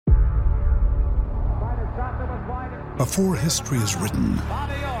Before history is written,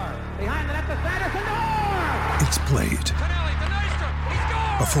 it's played.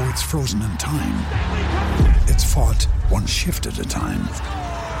 Before it's frozen in time, it's fought one shift at a time.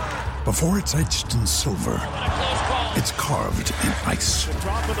 Before it's etched in silver, it's carved in ice.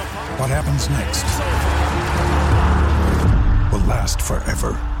 What happens next will last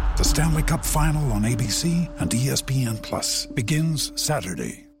forever. The Stanley Cup Final on ABC and ESPN Plus begins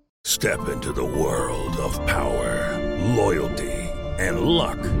Saturday. Step into the world of power, loyalty, and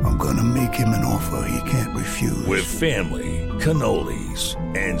luck. I'm gonna make him an offer he can't refuse. With family, cannolis,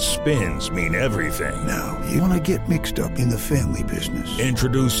 and spins mean everything. Now, you wanna get mixed up in the family business.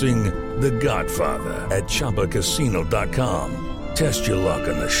 Introducing The Godfather at ChumbaCasino.com. Test your luck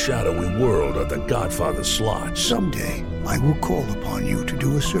in the shadowy world of The Godfather slot. Someday, I will call upon you to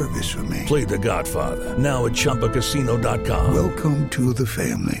do a service for me. Play The Godfather, now at ChumbaCasino.com. Welcome to the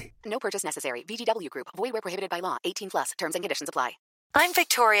family. No purchase necessary. VGW Group. Void where prohibited by law. 18 plus. Terms and conditions apply. I'm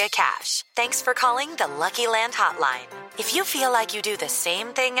Victoria Cash. Thanks for calling the Lucky Land Hotline. If you feel like you do the same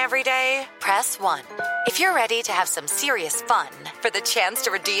thing every day, press 1. If you're ready to have some serious fun for the chance to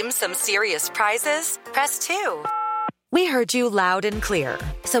redeem some serious prizes, press 2. We heard you loud and clear.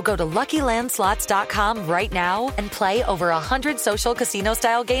 So go to LuckyLandSlots.com right now and play over 100 social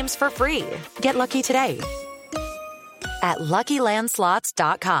casino-style games for free. Get lucky today at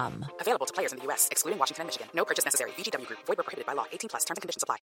LuckyLandSlots.com. Available to players in the U.S., excluding Washington and Michigan. No purchase necessary. VGW Group. Void where prohibited by law. 18 plus. Terms and conditions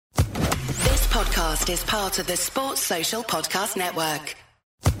apply. This podcast is part of the Sports Social Podcast Network.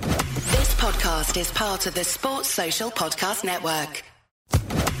 This podcast is part of the Sports Social Podcast Network.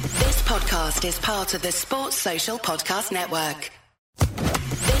 This podcast is part of the Sports Social Podcast Network.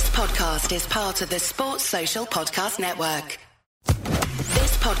 This podcast is part of the Sports Social Podcast Network.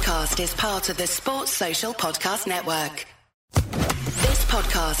 This podcast is part of the Sports Social Podcast Network. This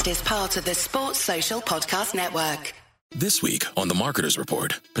podcast is part of the Sports Social Podcast Network. This week on The Marketer's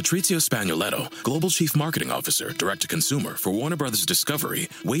Report, Patrizio Spagnoletto, Global Chief Marketing Officer, Direct-to-Consumer for Warner Brothers Discovery,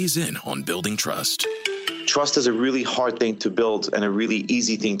 weighs in on building trust. Trust is a really hard thing to build and a really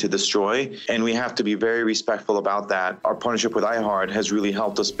easy thing to destroy, and we have to be very respectful about that. Our partnership with iHeart has really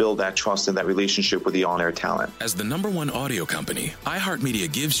helped us build that trust and that relationship with the on-air talent. As the #1 audio company,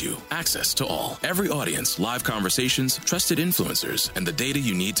 iHeartMedia gives you access to all. Every audience, live conversations, trusted influencers, and the data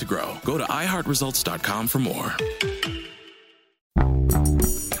you need to grow. Go to iHeartResults.com for more.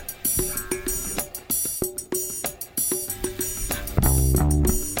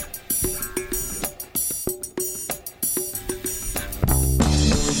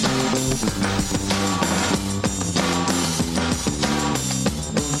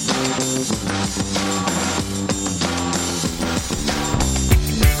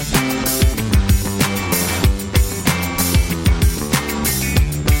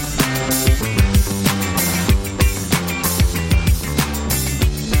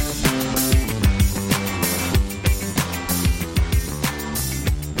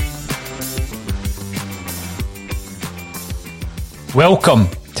 Welcome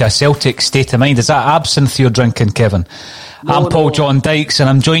to a Celtic State of Mind. Is that absinthe you're drinking, Kevin? I'm Paul John Dykes, and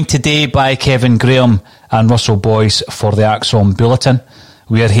I'm joined today by Kevin Graham and Russell Boyce for the Axon Bulletin.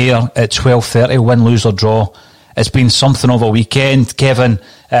 We are here at 12:30, win, lose or draw. It's been something of a weekend, Kevin.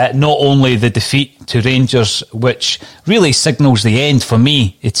 Not only the defeat to Rangers, which really signals the end for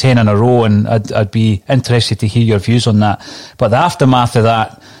me, 10 in a row, and I'd be interested to hear your views on that. But the aftermath of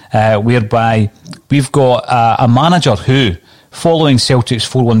that, whereby we've got a manager who, following Celtic's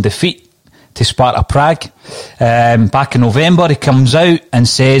 4-1 defeat to Sparta Prague back in November, he comes out and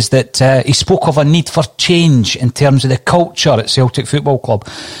says that he spoke of a need for change in terms of the culture at Celtic Football Club.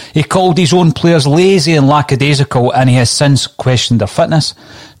 He called his own players lazy and lackadaisical, and he has since questioned their fitness.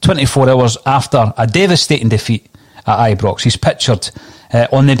 24 hours after a devastating defeat at Ibrox, he's pictured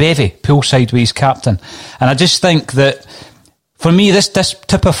on the bevy, poolside with his captain. And I just think that, for me, this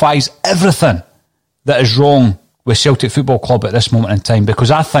typifies everything that is wrong with Celtic Football Club at this moment in time, because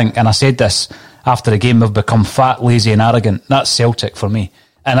I think, and I said this after the game, they've become fat, lazy and arrogant. That's Celtic for me,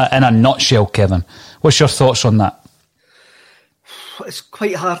 in a nutshell. Kevin, what's your thoughts on that? It's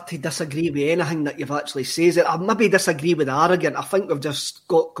quite hard to disagree with anything that you've actually said. I maybe disagree with arrogant. I think we've just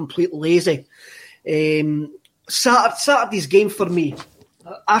got completely lazy. Saturday's game for me,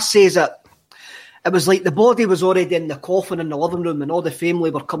 I says it was like the body was already in the coffin in the living room and all the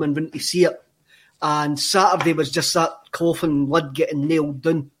family were coming round to see it. And Saturday was just that coffin lid getting nailed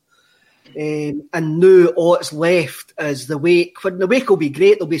down. And now all that's left is the wake. When the wake will be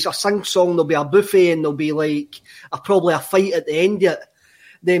great, there'll be a sing-song, there'll be a buffet, and there'll be probably a fight at the end of it.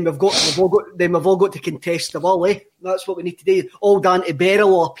 then we've all got to contest the ball, eh? That's what we need to do. Old Auntie Beryl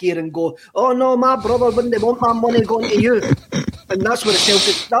will appear and go, oh no, my brother wouldn't want my money going to you. And that's what the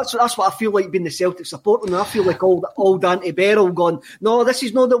Celtic, that's what I feel like being the Celtic supporter. And I feel like old Auntie Beryl going, no, this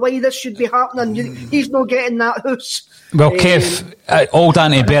is not the way this should be happening. He's not getting that house. Well, Kev, old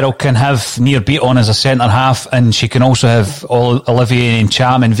Auntie Beryl can have Near Beaton as a centre half, and she can also have Olivier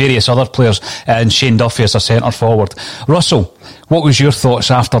Ncham and various other players, and Shane Duffy as a centre forward. Russell, what was your thoughts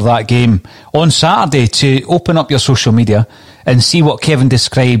after that game on Saturday to open up your social media and see what Kevin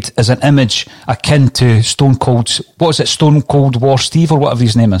described as an image akin to Stone Cold War Steve, or whatever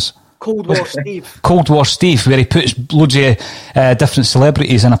his name is? Cold War Steve. Cold War Steve, where he puts loads of different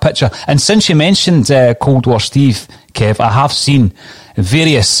celebrities in a picture. And since you mentioned Cold War Steve, Kev, I have seen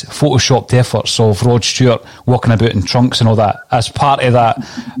various photoshopped efforts of Rod Stewart walking about in trunks and all that as part of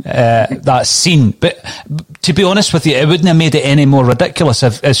that scene. But to be honest with you, it wouldn't have made it any more ridiculous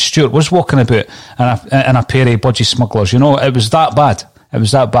if Stewart was walking about in a pair of budgie smugglers. You know, it was that bad. It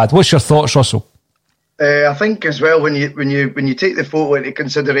was that bad. What's your thoughts, Russell? I think as well, when you take the photo into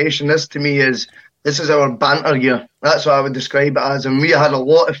consideration, this to me is our banter year. That's what I would describe it as, and we had a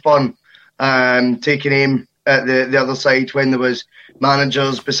lot of fun taking aim at the other side when there was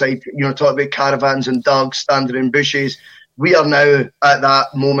managers beside, talking about caravans and dogs standing in bushes. We are now at that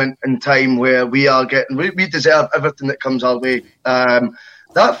moment in time where we deserve everything that comes our way.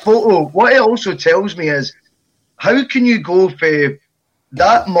 That photo, what it also tells me is, how can you go for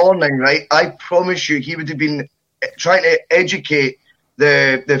that morning, right? I promise you, he would have been trying to educate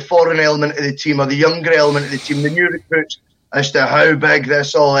the foreign element of the team, or the younger element of the team, the new recruits, as to how big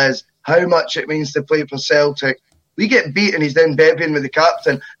this all is, how much it means to play for Celtic. We get beaten, he's then bebbing with the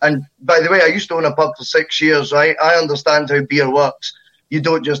captain. And by the way, I used to own a pub for 6 years, right? I understand how beer works. You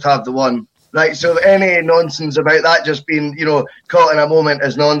don't just have the one, right? So any nonsense about that just being, caught in a moment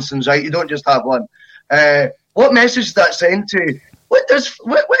is nonsense, right? You don't just have one. What message does that send to? What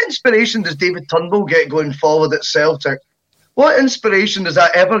inspiration does David Turnbull get going forward at Celtic? What inspiration does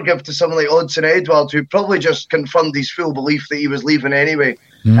that ever give to someone like Odsonne Edouard, who probably just confirmed his full belief that he was leaving anyway?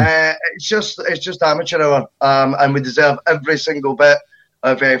 It's just amateur hour, and we deserve every single bit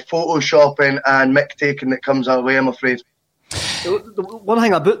of photoshopping and mick taking that comes our way, I'm afraid. The one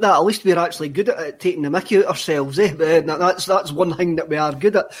thing about that, at least we're actually good at taking the mickey out ourselves, eh? That's one thing that we are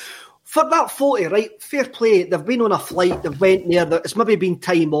good at. For that photo, right, fair play, they've been on a flight, they've went there, it's maybe been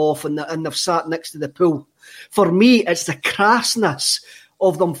time off and they've sat next to the pool. For me, it's the crassness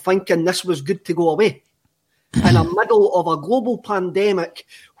of them thinking this was good to go away. In the middle of a global pandemic,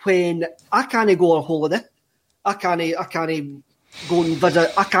 when I can't go on holiday, I can't go and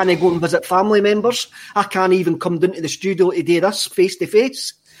visit family members, I can't even come down to the studio to do this face to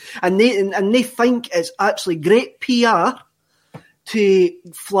face. And they think it's actually great PR to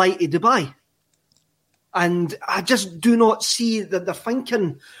fly to Dubai. And I just do not see that they're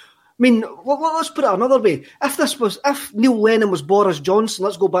thinking. I mean, let's put it another way. If Neil Lennon was Boris Johnson,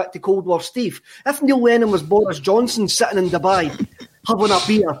 let's go back to Cold War Steve. If Neil Lennon was Boris Johnson sitting in Dubai having a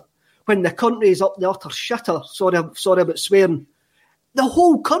beer when the country is up the utter shitter, sorry about swearing, the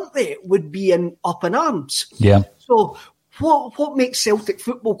whole country would be up in arms. Yeah. So what makes Celtic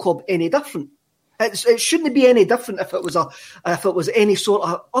Football Club any different? It shouldn't be any different if it was any sort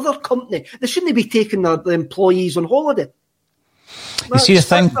of other company. They shouldn't be taking the employees on holiday. You see the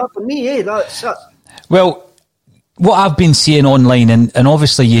thing? That's for me, that's it. Well, what I've been seeing online, and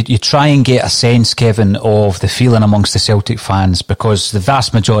obviously you try and get a sense, Kevin, of the feeling amongst the Celtic fans, because the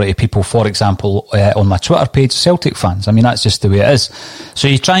vast majority of people, for example, on my Twitter page, Celtic fans. I mean, that's just the way it is. So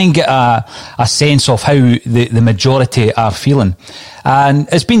you try and get a sense of how the majority are feeling. And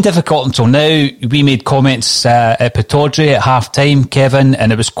it's been difficult until now. We made comments at Pittodrie at half-time, Kevin,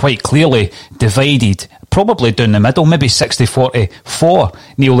 and it was quite clearly divided, probably down the middle, maybe 60-40 for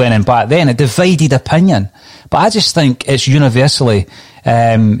Neil Lennon back then, a divided opinion. But I just think it's universally,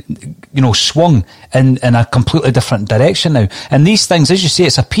 swung in a completely different direction now. And these things, as you say,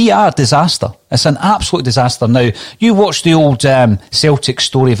 it's a PR disaster. It's an absolute disaster. Now, you watched the old Celtic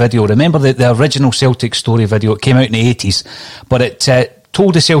Story video. Remember the original Celtic Story video? It came out in the 80s, but it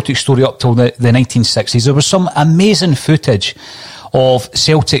told the Celtic story up till the 1960s. There was some amazing footage of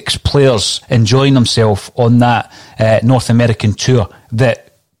Celtic's players enjoying themselves on that North American tour that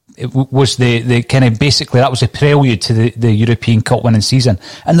it was the kind of, basically that was the prelude to the European Cup winning season,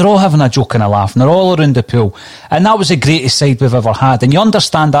 and they're all having a joke and a laugh and they're all around the pool, and that was the greatest side we've ever had. And you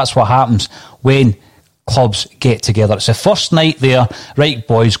understand that's what happens when clubs get together. It's the first night there, right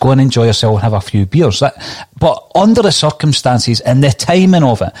boys, go and enjoy yourself and have a few beers. But under the circumstances and the timing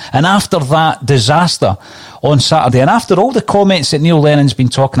of it, and after that disaster on Saturday. And after all the comments that Neil Lennon's been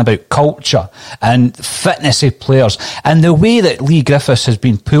talking about culture and fitness of players and the way that Lee Griffiths has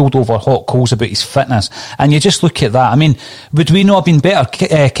been pulled over hot coals about his fitness, and you just look at that, I mean, would we not have been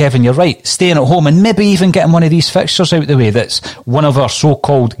better, Kevin, you're right, staying at home and maybe even getting one of these fixtures out the way that's one of our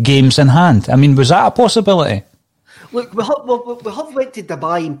so-called games in hand? I mean, was that a possibility? Look, we have went to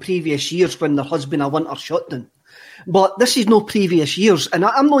Dubai in previous years when there has been a winter shutdown. But this is no previous years, and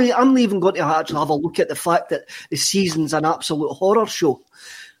I'm not even going to actually have a look at the fact that the season's an absolute horror show.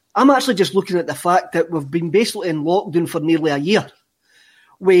 I'm actually just looking at the fact that we've been basically in lockdown for nearly a year.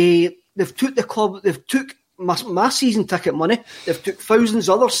 They've took the club, they've took my season ticket money, they've took thousands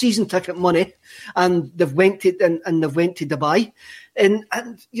of other season ticket money, and they've went to Dubai, and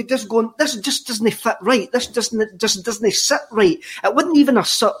you're just going, this just doesn't fit right. This just doesn't sit right. It wouldn't even have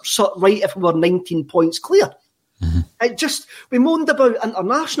sat right if we were 19 points clear. Mm-hmm. We moaned about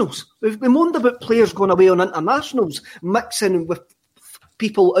internationals. We moaned about players going away on internationals, mixing with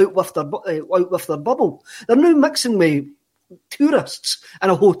people out with their bubble. They're now mixing with tourists in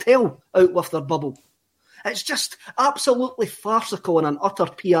a hotel out with their bubble. It's just absolutely farcical and an utter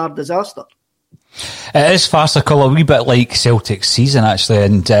PR disaster. It is farcical, a wee bit like Celtic's season, actually.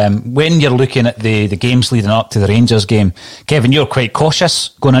 And when you're looking at the games leading up to the Rangers game, Kevin, you're quite cautious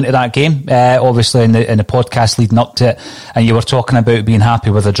going into that game, obviously in the podcast leading up to it, and you were talking about being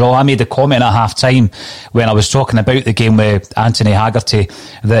happy with the draw. I made a comment at half-time when I was talking about the game with Anthony Haggerty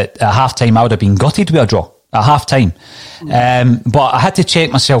that at half-time I would have been gutted with a draw. At half-time. But I had to check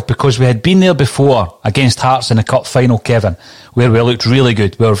myself because we had been there before against Hearts in the Cup final, Kevin, where we looked really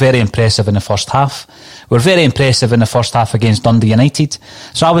good. We were very impressive in the first half. We were very impressive in the first half against Dundee United.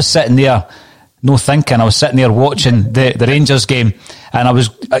 So I was sitting there, no thinking, I was sitting there watching the Rangers game, and I was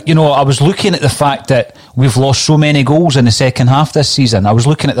looking at the fact that we've lost so many goals in the second half this season. I was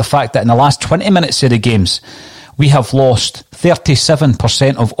looking at the fact that in the last 20 minutes of the games, we have lost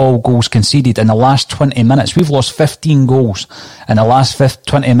 37% of all goals conceded in the last 20 minutes. We've lost 15 goals in the last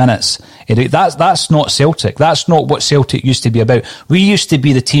 20 minutes. That's not Celtic. That's not what Celtic used to be about. We used to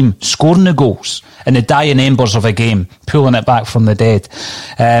be the team scoring the goals in the dying embers of a game, pulling it back from the dead.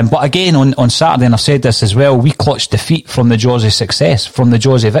 But again, on Saturday, and I've said this as well, we clutched defeat from the jaws of success, from the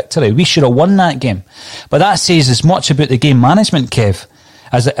jaws of victory. We should have won that game. But that says as much about the game management, Kev,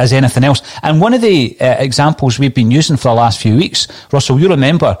 as anything else. And one of the examples we've been using for the last few weeks, Russell, you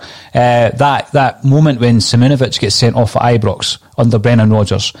remember that moment when Simunovic gets sent off at Ibrox under Brendan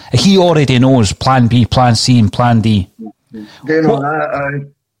Rodgers. He already knows plan B, plan C and plan D. He's doing all that.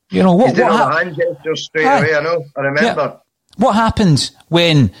 He's doing all the hand gestures straight away, I know. I remember. Yeah. What happens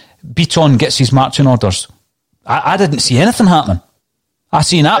when Beaton gets his marching orders? I didn't see anything happening. I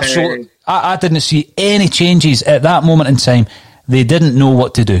didn't see any changes at that moment in time. They didn't know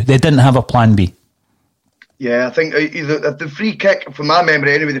what to do. They didn't have a plan B. Yeah, I think the free kick, from my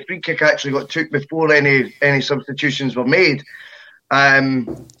memory anyway, the free kick actually got took before any substitutions were made. I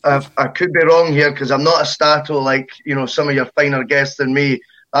could be wrong here because I'm not a stato like some of your finer guests than me.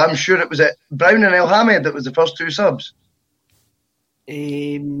 I'm sure it was Brown and El Hamed that was the first two subs.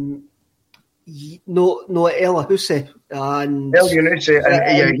 No, El Ahousi and El Yunusi,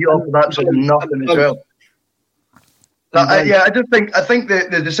 and he offered absolutely nothing as well. I think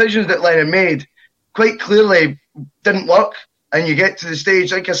the decisions that Lennon made quite clearly didn't work, and you get to the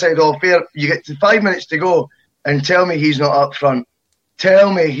stage, like I said, you get to 5 minutes to go, and tell me he's not up front.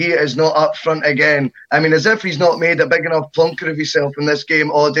 Tell me he is not up front again. I mean, as if he's not made a big enough plonker of himself in this game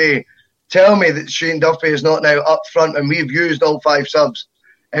all day. Tell me that Shane Duffy is not now up front, and we've used all 5 subs.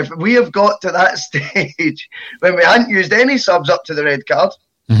 If we have got to that stage when we hadn't used any subs up to the red card,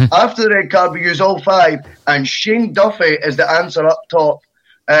 after the red card, we use all 5, and Shane Duffy is the answer up top.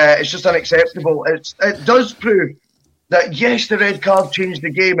 It's just unacceptable. It does prove that, yes, the red card changed the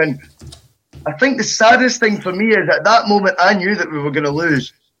game, and I think the saddest thing for me is at that moment I knew that we were going to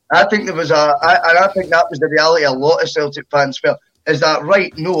lose. I think I think that was the reality a lot of Celtic fans felt. Is that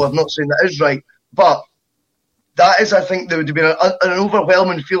right? No, I'm not saying that is right, but that is, I think, there would have been an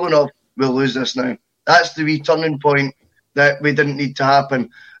overwhelming feeling of we'll lose this now. That's the wee turning point that we didn't need to happen.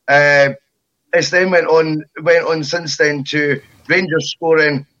 It's then went on since then to Rangers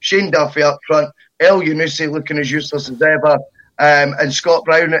scoring, Shane Duffy up front, El Yunusi looking as useless as ever, and Scott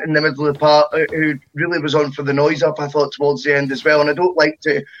Brown in the middle of the park, who really was on for the noise up, I thought, towards the end as well. And I don't like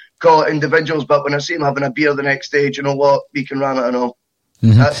to call it individuals, but when I see him having a beer the next day, do you know what? We can ram it and all.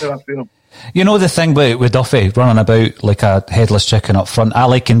 That's how I feel. You know the thing with Duffy running about like a headless chicken up front, I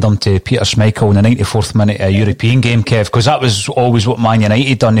likened him to Peter Schmeichel in the 94th minute of a European game, Kev, because that was always what Man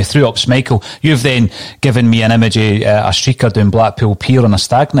United done. They threw up Schmeichel. You've then given me an image of a streaker doing Blackpool Pier on a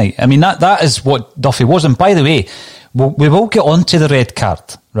stag night. I mean, that is what Duffy was. And by the way, we will get on to the red card,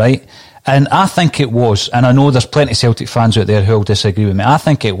 right? And I think it was, and I know there's plenty of Celtic fans out there who will disagree with me, I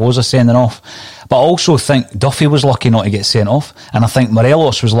think it was a sending off. But I also think Duffy was lucky not to get sent off, and I think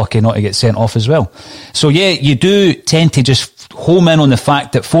Morelos was lucky not to get sent off as well. So yeah, you do tend to just home in on the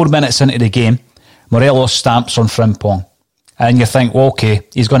fact that 4 minutes into the game, Morelos stamps on Frimpong. And you think, well, okay,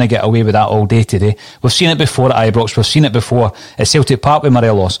 he's going to get away with that all day today. We've seen it before at Ibrox, we've seen it before at Celtic Park with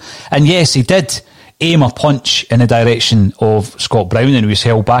Morelos. And yes, he did aim a punch in the direction of Scott Brown and he was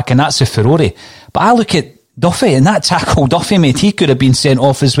held back, and that's a Ferrari. But I look at Duffy, and that tackle Duffy made, he could have been sent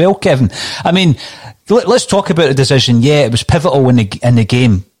off as well, Kevin. I mean, let's talk about the decision. Yeah, it was pivotal in the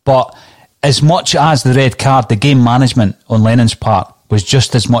game, but as much as the red card, the game management on Lennon's part was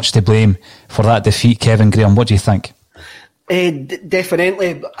just as much to blame for that defeat. Kevin Graham, what do you think?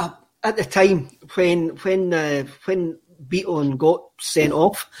 Definitely. At the time when Beaton got sent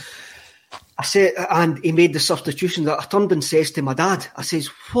off, I said, and he made the substitution, that I turned and says to my dad, I says,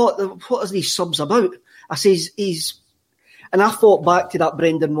 what are these subs about? I says, and I thought back to that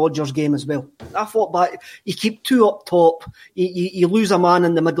Brendan Rodgers game as well. I thought back, you keep two up top, you lose a man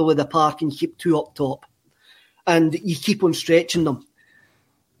in the middle of the park and you keep two up top. And you keep on stretching them.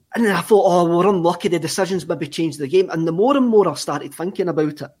 And then I thought, oh, we're unlucky, the decisions maybe changed the game. And the more and more I started thinking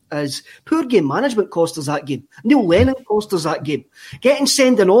about it, is poor game management cost us that game. Neil Lennon cost us that game. Getting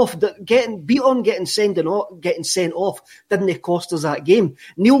sent off didn't cost us that game.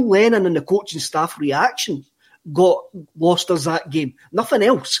 Neil Lennon and the coaching staff reaction lost us that game. Nothing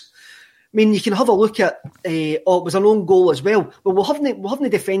else. I mean, you can have a look at, it was an own goal as well. But we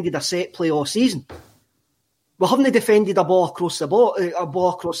haven't defended a set play all season. We haven't defended a ball across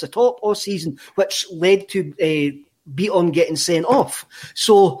the top all season, which led to Beaton getting sent off.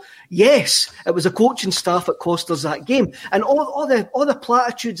 So yes, it was the coaching staff that cost us that game, and all the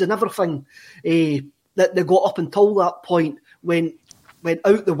platitudes and everything that they got up until that point went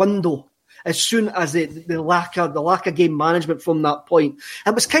out the window as soon as the lack of game management from that point.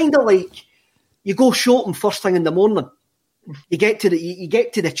 It was kind of like you go shopping first thing in the morning, you get to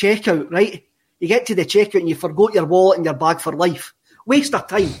the checkout, right? You get to the checkout and you forgot your wallet and your bag for life. Waste of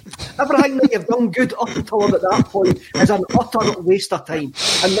time. Everything that you've done good up until about that point is an utter waste of time.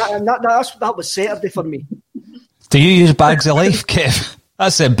 And that was Saturday for me. Do you use bags of life, Kev?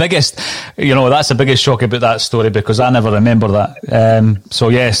 That's the biggest shock about that story, because I never remember that. So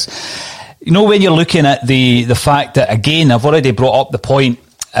yes, you know, when you're looking at the fact that, again, I've already brought up the point.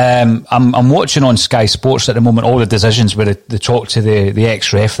 I'm watching on Sky Sports at the moment all the decisions where they talk to the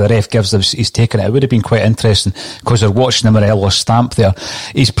ex-ref. The ref gives them, he's taken it. It would have been quite interesting because they're watching the Morelos stamp there.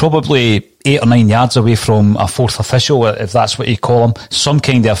 He's probably 8 or 9 yards away from a fourth official, if that's what you call him, some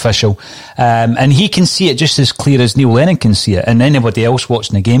kind of official. And he can see it just as clear as Neil Lennon can see it, and anybody else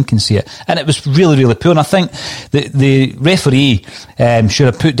watching the game can see it. And it was really, really poor. And I think the referee should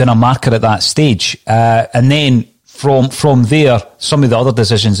have put down a marker at that stage. And then from there, some of the other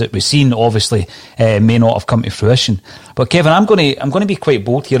decisions that we've seen obviously may not have come to fruition. But Kevin, I'm going to be quite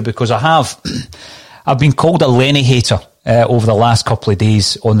bold here, because I've been called a Lenny hater over the last couple of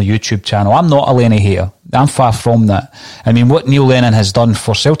days on the YouTube channel. I'm not a Lenny hater. I'm far from that. I mean, what Neil Lennon has done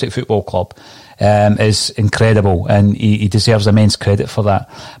for Celtic Football Club is incredible, and he deserves immense credit for that.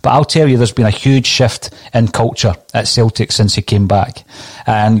 But I'll tell you, there's been a huge shift in culture at Celtic since he came back.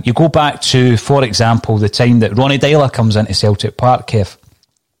 And you go back to, for example, the time that Ronnie Dyler comes into Celtic Park, Kev,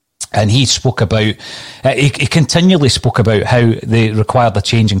 and he spoke about, he continually spoke about how they required a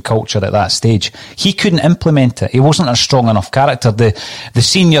change in culture at that stage. He couldn't implement it. He wasn't a strong enough character. The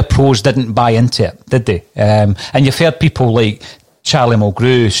senior pros didn't buy into it, did they? And you've heard people like Charlie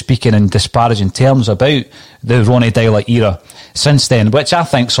Mulgrew speaking in disparaging terms about the Ronnie Dyler era since then, which I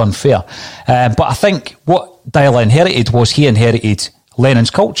think's unfair. But I think what Dyler inherited was he inherited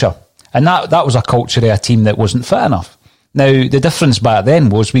Lennon's culture, and that was a culture of a team that wasn't fit enough. Now, the difference back then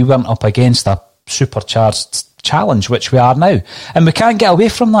was we weren't up against a supercharged challenge, which we are now, and we can't get away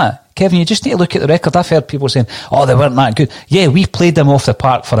from that. Kevin, you just need to look at the record. I've heard people saying, oh, they weren't that good. Yeah, we played them off the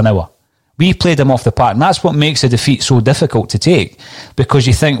park for an hour. We played them off the park, and that's what makes a defeat so difficult to take, because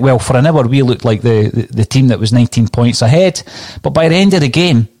you think, well, for an hour we looked like the team that was 19 points ahead, but by the end of the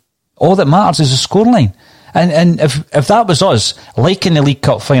game, all that matters is the scoreline. And if that was us, like in the League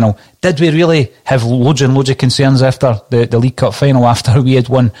Cup final, did we really have loads and loads of concerns after the League Cup final, after we had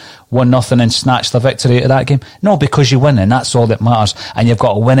won 1-0 and snatched the victory out of that game? No, because you win, and that's all that matters. And you've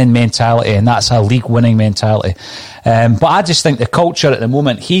got a winning mentality, and that's a league winning mentality. But I just think the culture at the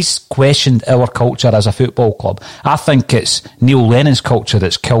moment, he's questioned our culture as a football club. I think it's Neil Lennon's culture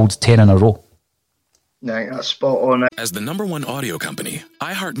that's killed 10 in a row. No, that's spot on. As the #1 audio company,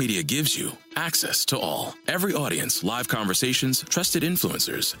 iHeartMedia gives you access to all. Every audience, live conversations, trusted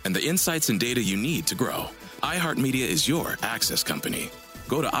influencers, and the insights and data you need to grow. iHeartMedia is your access company.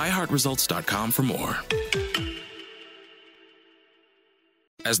 Go to iHeartResults.com for more.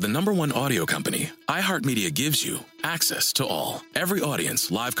 As the #1 audio company, iHeartMedia gives you access to all. Every audience,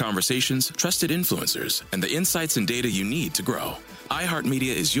 live conversations, trusted influencers, and the insights and data you need to grow.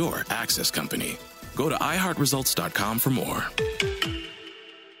 iHeartMedia is your access company. Go to iHeartResults.com for more. I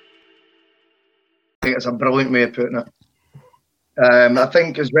think it's a brilliant way of putting it. I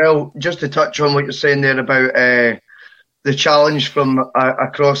think as well, just to touch on what you're saying there about the challenge from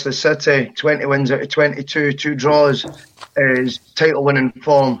across the city, 20 wins out of 22, 2 draws is title winning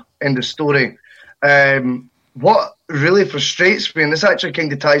form, end of story. What really frustrates me, and this actually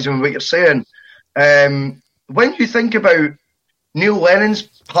kind of ties in with what you're saying, when you think about Neil Lennon's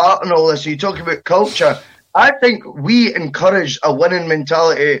part in all this, you talk about culture, I think we encouraged a winning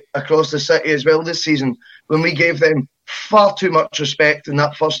mentality across the city as well this season when we gave them far too much respect in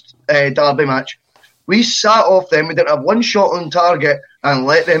that first derby match. We sat off them, we didn't have one shot on target and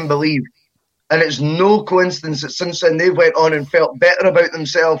let them believe. And it's no coincidence that since then they've went on and felt better about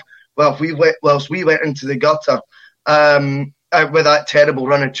themselves whilst we went into the gutter with that terrible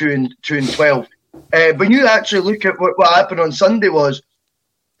run of 2-12. When you actually look at what happened on Sunday,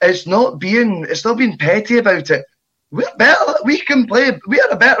 it's not being petty about it. We're better. We can play. We are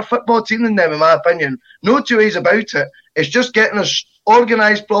a better football team than them, in my opinion. No two ways about it. It's just getting us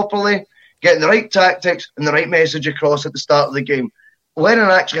organised properly, getting the right tactics and the right message across at the start of the game.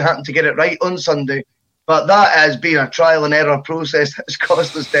 Lennon actually happened to get it right on Sunday, but that has been a trial and error process that's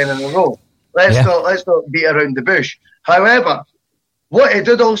cost us 10 in a row. Let's not beat around the bush. However, what it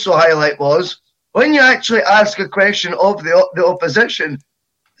did also highlight was when you actually ask a question of the opposition,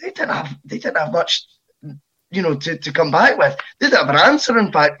 they didn't have much, to come back with. They didn't have an answer,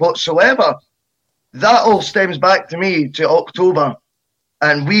 in fact, whatsoever. That all stems back to me to October,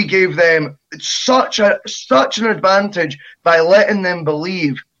 and we gave them such an advantage by letting them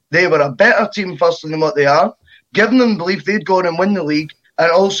believe they were a better team first than what they are, giving them belief they'd go on and win the league, and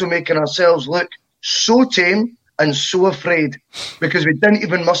also making ourselves look so tame and so afraid because we didn't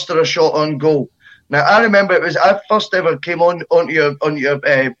even muster a shot on goal. Now, I remember I first ever came onto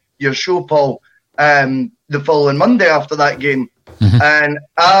your show, Paul, the following Monday after that game. Mm-hmm. And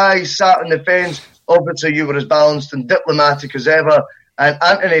I sat on the fence. Obviously, you were as balanced and diplomatic as ever. And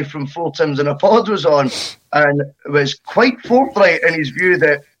Anthony from Four Tims in a Pod was on and was quite forthright in his view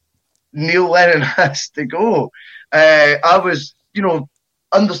that Neil Lennon has to go. I was,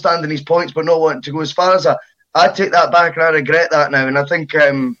 understanding his points, but not wanting to go as far as that. I take that back and I regret that now. And I think...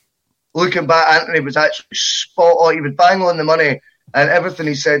 looking back, Anthony was actually spot on. He was bang on the money, and everything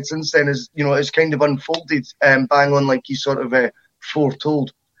he said since then is kind of unfolded bang on like he sort of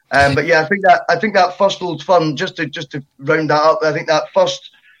foretold. But yeah, I think that first Old Firm, just to round that up, I think that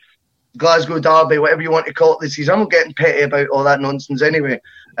first Glasgow derby, whatever you want to call it this season, I'm not getting petty about all that nonsense anyway.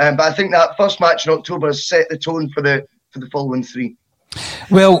 But I think that first match in October has set the tone for the following 3.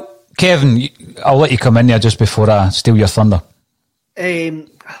 Well, Kevin, I'll let you come in there just before I steal your thunder.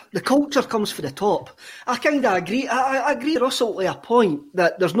 The culture comes from the top. I kind of agree. I agree, Russell, to a point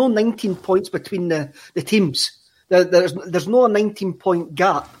that there's no 19 points between the teams. There's no 19-point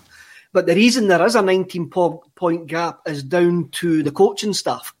gap. But the reason there is a 19-point gap is down to the coaching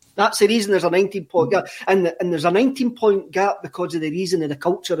staff. That's the reason there's a 19-point gap. And there's a 19-point gap because of the reason of the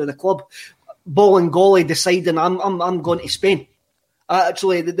culture of the club. Ball and golly deciding I'm going to Spain. I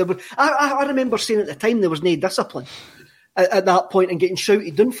remember saying at the time there was no discipline at that point and getting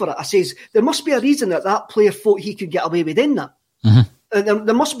shouted down for it. I says, there must be a reason that player thought he could get away with doing that. Mm-hmm.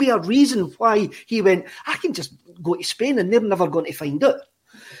 There must be a reason why he went, I can just go to Spain and they're never going to find out.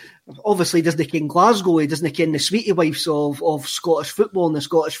 Obviously, he doesn't ken Glasgow, he doesn't ken the sweetie wives of Scottish football and the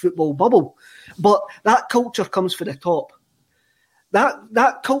Scottish football bubble. But that culture comes from the top.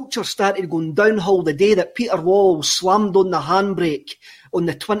 That culture started going downhill the day that Peter Wall slammed on the handbrake on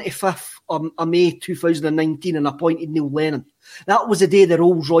the 25th of May 2019 and appointed Neil Lennon. That was the day the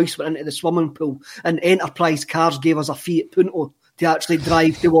Rolls Royce went into the swimming pool and Enterprise Cars gave us a Fiat Punto to actually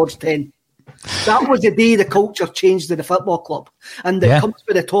drive towards 10. That was the day the culture changed in the football club, and it comes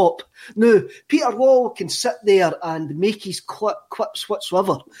from the top. Now, Peter Wall can sit there and make his quips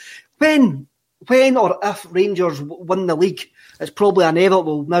whatsoever. When or if Rangers win the league, it's probably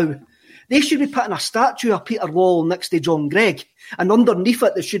inevitable now. They should be putting a statue of Peter Wall next to John Gregg, and underneath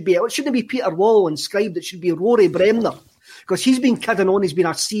it shouldn't be Peter Wall inscribed, it should be Rory Bremner, because he's been kidding on, he's been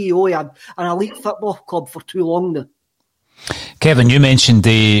a CEO of an elite football club for too long now. Kevin, you mentioned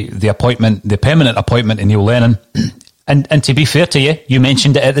the appointment, the permanent appointment of Neil Lennon. And to be fair to you, you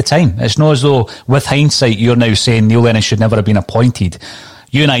mentioned it at the time. It's not as though, with hindsight, you're now saying Neil Lennon should never have been appointed.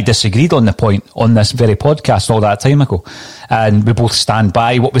 You and I disagreed on the point on this very podcast all that time ago. And we both stand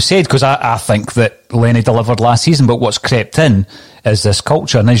by what was said, because I think that Lenny delivered last season. But what's crept in is this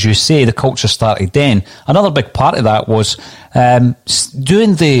culture. And as you say, the culture started then. Another big part of that was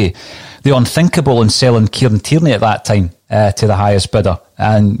doing the unthinkable and selling Kieran Tierney at that time to the highest bidder.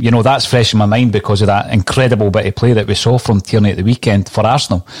 And, you know, that's fresh in my mind because of that incredible bit of play that we saw from Tierney at the weekend for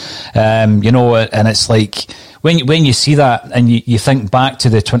Arsenal. You know, and it's like, when you see that and you think back to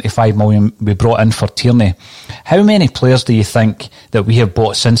the 25 million we brought in for Tierney, how many players do you think that we have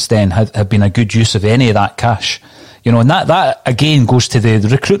bought since then have been a good use of any of that cash? You know, and that again goes to the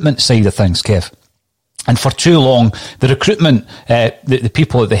recruitment side of things, Kev. And for too long, the recruitment, the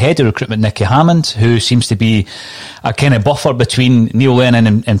people at the head of recruitment, Nicky Hammond, who seems to be a kind of buffer between Neil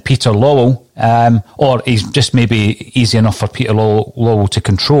Lennon and Peter Lawwell, or he's just maybe easy enough for Peter Lawwell to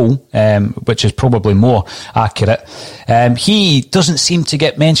control, which is probably more accurate. He doesn't seem to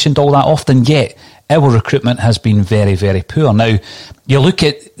get mentioned all that often, yet our recruitment has been very, very poor. Now, you look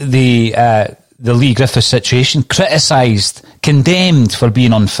at the Lee Griffiths situation, criticised, condemned for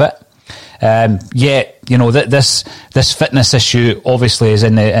being unfit. Yet, you know, this fitness issue obviously is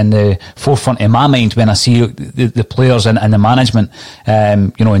in the forefront of my mind when I see the players and the management,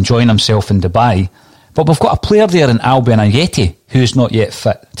 you know, enjoying themselves in Dubai. But we've got a player there in Albion Ayeti who's not yet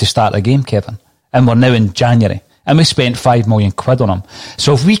fit to start a game, Kevin. And we're now in January. And we spent £5 million on him.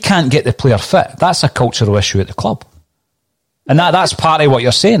 So if we can't get the player fit, that's a cultural issue at the club. And that's part of what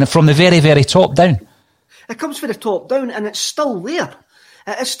you're saying, from the very, very top down. It comes from the top down, and it's still there.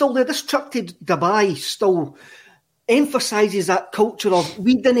 It's still there. This trip to Dubai still emphasises that culture of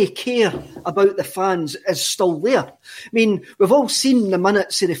we didn't care about the fans is still there. I mean, we've all seen the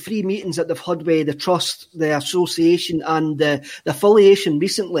minutes of the free meetings that they've had with the trust, the association and the affiliation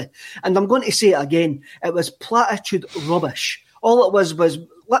recently. And I'm going to say it again. It was platitude rubbish. All it was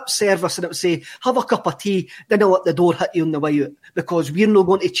lip service, and it would say, have a cup of tea, then let the door hit you on the way out, because we're not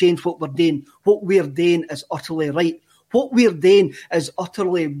going to change what we're doing. What we're doing is utterly right. What we're doing is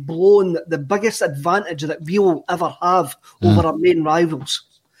utterly blowing the biggest advantage that we'll ever have over our main rivals.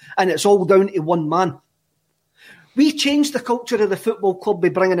 And it's all down to one man. We changed the culture of the football club by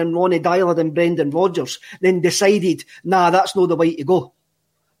bringing in Ronnie Dylan and Brendan Rodgers, then decided, that's not the way to go.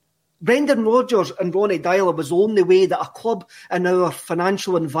 Brendan Rodgers and Ronnie Dylan was the only way that a club in our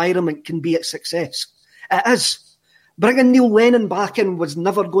financial environment can be a success. It is. Bringing Neil Lennon back in was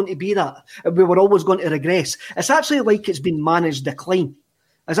never going to be that. We were always going to regress. It's actually like it's been managed decline.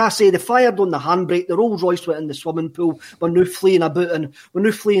 As I say, they fired on the handbrake, the Rolls Royce went in the swimming pool, we're now fleeing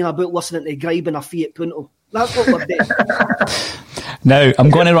about listening to Gribe and a Fiat Punto. That's what we're doing. Now, I'm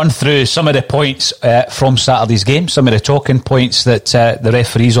going to run through some of the points from Saturday's game, some of the talking points that the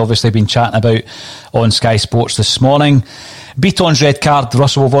referee's obviously been chatting about on Sky Sports this morning. Beaton's red card,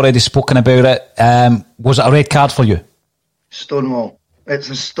 Russell, we've already spoken about it. Was it a red card for you? Stonewall. It's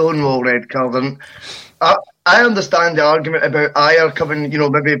a Stonewall red card. And I understand the argument about Ayer coming, you know,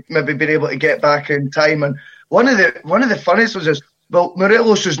 maybe being able to get back in time. And one of the funniest was this. Well,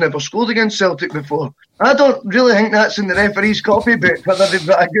 Morelos has never scored against Celtic before. I don't really think that's in the referee's copybook, whether they've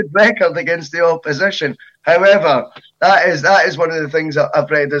got a good record against the opposition. However, that is one of the things that I've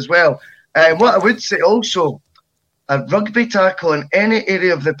read as well. And what I would say also, a rugby tackle in any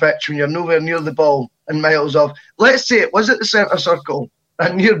area of the pitch when you're nowhere near the ball and miles off. Let's say it was at the centre circle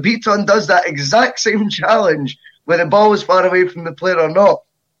and near Beaton does that exact same challenge where the ball is far away from the player or not.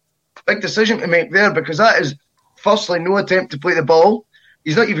 Big decision to make there, because that is firstly no attempt to play the ball.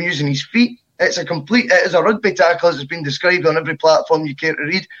 He's not even using his feet. It is a rugby tackle as it's been described on every platform you care to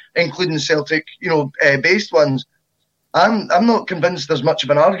read, including Celtic, based ones. I'm not convinced there's much of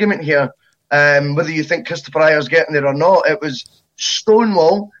an argument here. Whether you think Christopher Ayer's getting there or not, it was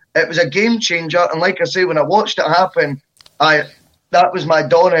Stonewall. It was a game changer, and like I say, when I watched it happen, that was my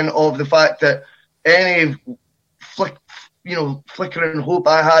dawning of the fact that any flickering hope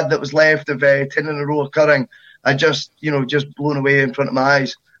I had that was left of 10 in a row occurring, I just blown away in front of my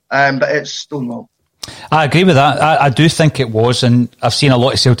eyes. But it's Stonewall. I agree with that. I do think it was, and I've seen a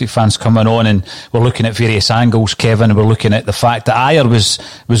lot of Celtic fans coming on, and we're looking at various angles, Kevin. We're looking at the fact that Ajer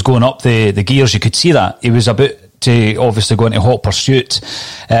was going up the gears. You could see that. He was about to obviously go into hot pursuit.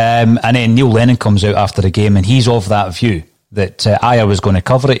 And then Neil Lennon comes out after the game, and he's of that view that Ajer was going to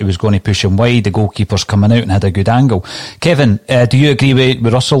cover it. He was going to push him wide. The goalkeeper's coming out and had a good angle. Kevin, do you agree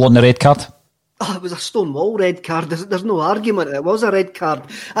with Russell on the red card? Oh, it was a stonewall red card. There's no argument. It was a red card.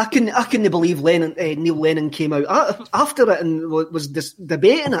 I couldn't believe Neil Lennon came out after it and was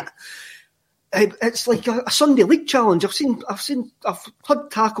debating it. It's like a Sunday League challenge. I've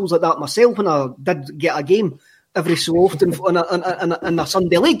had tackles like that myself when I did get a game every so often in a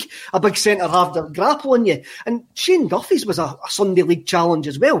Sunday League. A big centre half grappling you, and Shane Duffy's was a Sunday League challenge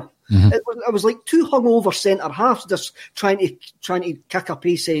as well. Mm-hmm. It was like two hungover centre halves just trying to kick a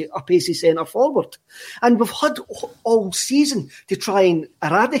pacey centre forward, and we've had all season to try and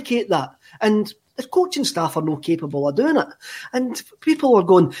eradicate that, and the coaching staff are not capable of doing it. And people are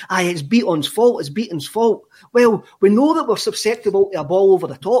going, it's Beaton's fault, it's Beaton's fault. Well, we know that we're susceptible to a ball over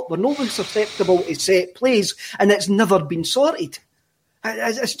the top, we're not susceptible to set plays, and it's never been sorted.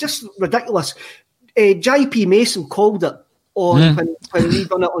 It's just ridiculous. JP Mason called it when we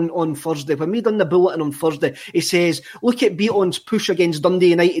done it on Thursday. When we done the Bulletin on Thursday, he says, look at Beaton's push against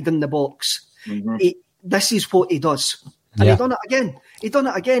Dundee United in the box. Mm-hmm. This is what he does. And he done it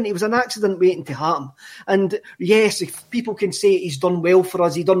again. It was an accident waiting to happen. And yes, if people can say he's done well for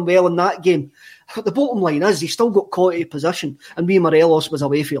us, he done well in that game. But the bottom line is he still got caught out of position, and Morelos was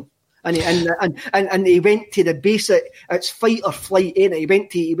away from him. And he went to the basic, it's fight or flight, ain't it?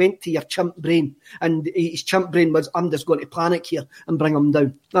 He went to your chimp brain, and his chimp brain was, I'm just going to panic here and bring him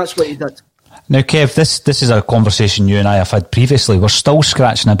down. That's what he did. Now, Kev, this is a conversation you and I have had previously. We're still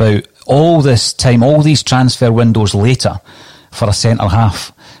scratching about all this time, all these transfer windows later for a centre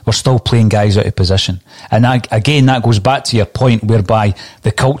half. We're still playing guys out of position. And that goes back to your point whereby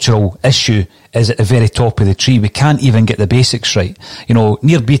the cultural issue is at the very top of the tree. We can't even get the basics right. You know,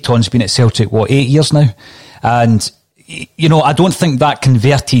 Neil Beaton's been at Celtic, 8 years now? And, you know, I don't think that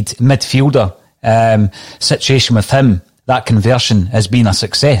converted midfielder situation with him, that conversion has been a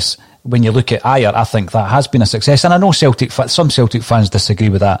success. When you look at Ajer, I think that has been a success. And I know some Celtic fans disagree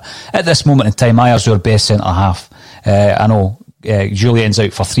with that. At this moment in time, Ajer's our best centre-half. I know Julien's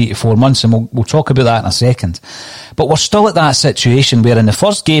out for 3 to 4 months, and we'll talk about that in a second. But we're still at that situation where in the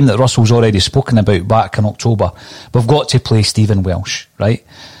first game that Russell's already spoken about back in October, we've got to play Stephen Welsh, right?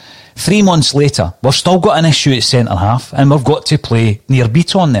 3 months later, we've still got an issue at centre-half, and we've got to play Neil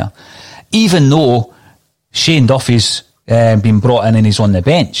Beaton there. Even though Shane Duffy's been brought in and he's on the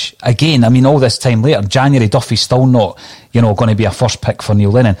bench. Again, I mean, all this time later, January, Duffy's still not, going to be a first pick for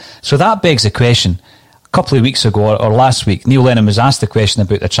Neil Lennon. So that begs the question. A couple of weeks ago, or last week, Neil Lennon was asked the question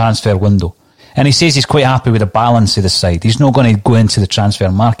about the transfer window. And he says he's quite happy with the balance of the side. He's not going to go into the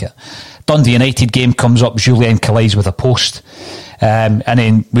transfer market. Dundee United game comes up, Julien collides with a post. And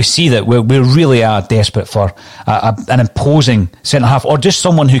then we see that we really are desperate for an imposing centre-half, or just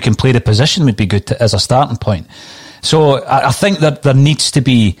someone who can play the position would be good as a starting point. So I think that there needs to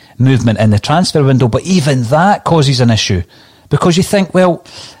be movement in the transfer window, but even that causes an issue, because you think, well,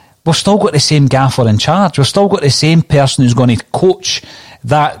 we've still got the same gaffer in charge. We've still got the same person who's going to coach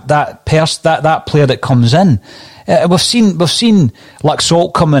that player that comes in. We've seen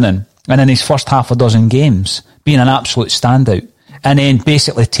Laxalt coming in, and in his first half a dozen games being an absolute standout, and then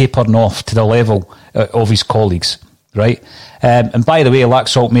basically tapering off to the level of his colleagues. Right, and by the way,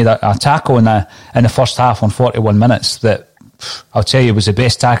 Laxalt made a tackle in the first half on 41 minutes that I'll tell you was the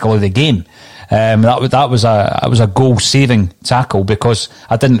best tackle of the game. That was a goal saving tackle, because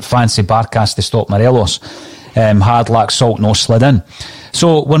I didn't fancy Barkas to stop Morelos. Had Laxalt not slid in.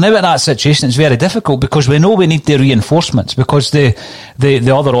 So we're now at that situation. It's very difficult because we know we need the reinforcements, because the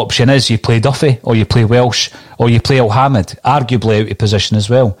other option is you play Duffy or you play Welsh or you play Al-Hamid, arguably out of position as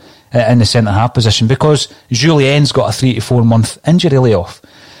well in the centre-half position, because Julien's got a 3 to 4 month injury layoff.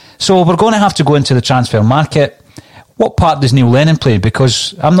 So we're going to have to go into the transfer market. What part does Neil Lennon play?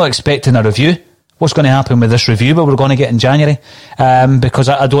 Because I'm not expecting a review. What's going to happen with this review that we're going to get in January? Because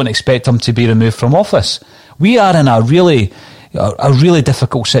I don't expect him to be removed from office. We are in a really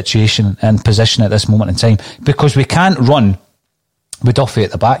difficult situation and position at this moment in time, because we can't run with Duffy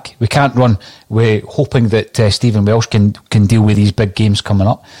at the back. We can't run with hoping that Stephen Welsh can deal with these big games coming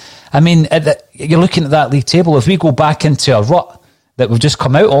up. I mean, you're looking at that league table. If we go back into a rut that we've just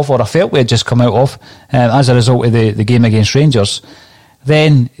come out of, or I felt we had just come out of, as a result of the game against Rangers,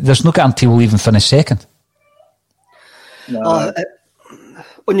 then there's no guarantee we'll even finish second. No.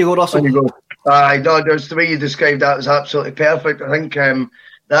 When you go, Russell. No, the way you described that was absolutely perfect. I think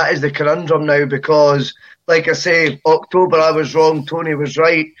That is the conundrum now because, like I say, October I was wrong, Tony was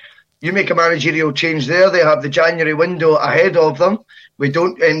right. You make a managerial change there, they have the January window ahead of them. We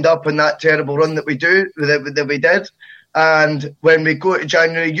don't end up in that terrible run that we did. And when we go to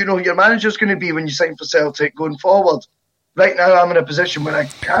January, you know who your manager's going to be when you sign for Celtic going forward. Right now I'm in a position where I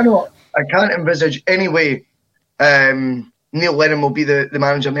can't envisage any way Neil Lennon will be the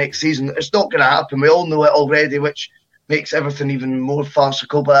manager next season. It's not going to happen. We all know it already, which makes everything even more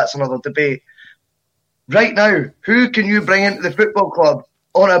farcical, but that's another debate. Right now, who can you bring into the football club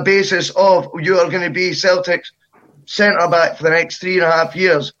on a basis of you are going to be Celtic's centre-back for the next 3.5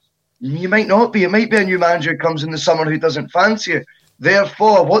 years? You might not be. It might be a new manager who comes in the summer who doesn't fancy you.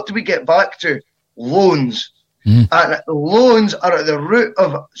 Therefore, what do we get back to? Loans. And loans are at the root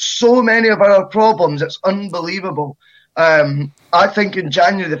of so many of our problems. It's unbelievable. I think in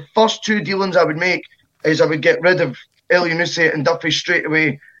January, the first 2 dealings I would make is I would get rid of El Yunusi and Duffy straight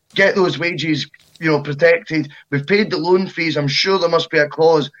away, get those wages, protected. We've paid the loan fees. I'm sure there must be a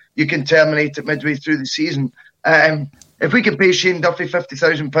clause you can terminate it midway through the season. If we can pay Shane Duffy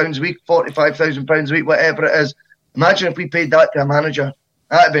 £50,000 a week, £45,000 a week, whatever it is, imagine if we paid that to a manager.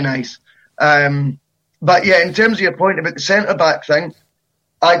 That'd be nice. But yeah, in terms of your point about the centre-back thing,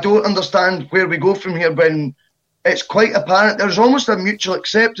 I don't understand where we go from here when it's quite apparent there's almost a mutual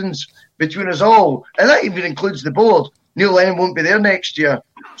acceptance between us all, and that even includes the board. Neil Lennon won't be there next year.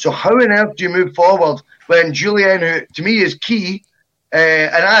 So how on earth do you move forward when Julian, who to me is key,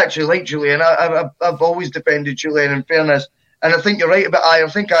 and I actually like Julian. I've always defended Julian in fairness. And I think you're right about Ayer. I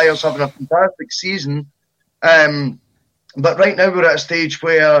think Ayer's having a fantastic season. But right now we're at a stage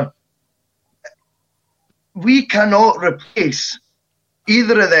where we cannot replace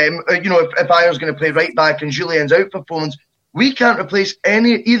either of them. If Ayer's going to play right back and Julian's out performance, we can't replace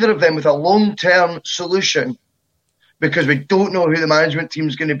either of them with a long-term solution because we don't know who the management team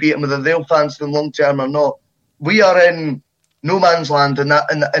is going to be and whether they'll fancy them long-term or not. We are in no man's land in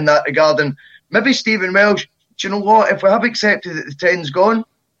that regard. And maybe Stephen Welsh, do you know what? If we have accepted that the 10's gone,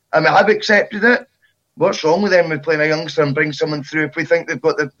 and we have accepted it, what's wrong with them with playing a youngster and bring someone through if we think they've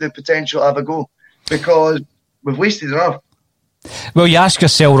got the potential to have a go? Because we've wasted enough. Well, you ask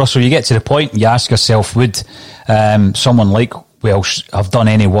yourself, Russell, you get to the point, you ask yourself, would someone like Welsh have done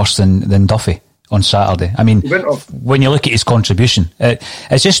any worse than Duffy on Saturday? I mean, when you look at his contribution,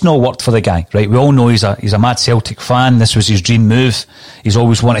 it's just no worked for the guy, right? We all know he's a mad Celtic fan. This was his dream move. He's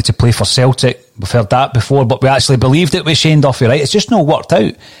always wanted to play for Celtic. We've heard that before, but we actually believed it with Shane Duffy, right? It's just not worked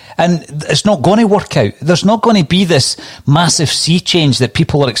out. And it's not going to work out. There's not going to be this massive sea change that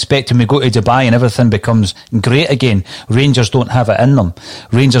people are expecting. We go to Dubai and everything becomes great again. Rangers don't have it in them.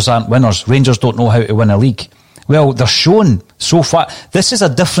 Rangers aren't winners. Rangers don't know how to win a league. Well, they're shown so far. This is a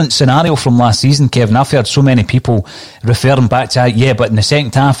different scenario from last season, Kevin. I've heard so many people referring back to, but in the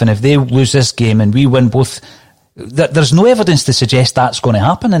second half, and if they lose this game and we win both, there's no evidence to suggest that's going to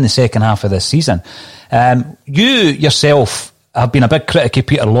happen in the second half of this season. You yourself have been a big critic of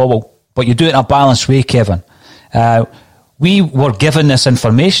Peter Lawwell, but you do it in a balanced way, Kevin. We were given this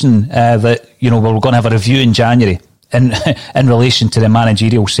information that we were going to have a review in January in relation to the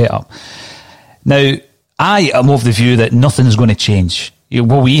managerial setup. Now, I am of the view that nothing's going to change.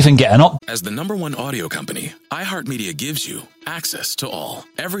 Will we even get an up? As the #1 audio company, iHeartMedia gives you access to all.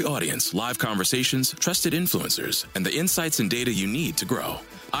 Every audience, live conversations, trusted influencers, and the insights and data you need to grow.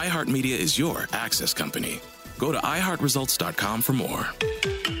 iHeartMedia is your access company. Go to iHeartResults.com for more.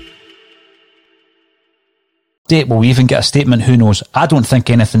 Will we even get a statement? Who knows? I don't think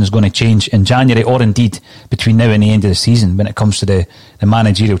anything is going to change in January or indeed between now and the end of the season when it comes to the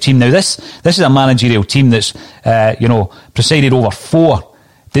managerial team. Now, this is a managerial team that's, presided over four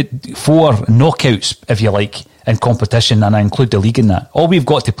knockouts, if you like, in competition, and I include the league in that. All we've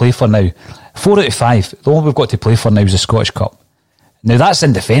got to play for now, 4 out of 5, all we've got to play for now is the Scottish Cup. Now, that's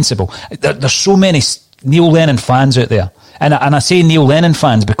indefensible. There's so many Neil Lennon fans out there. And I say Neil Lennon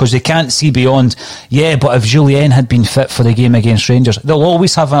fans because they can't see beyond, but if Julien had been fit for the game against Rangers, they'll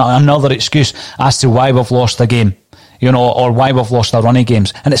always have another excuse as to why we've lost a game, or why we've lost our running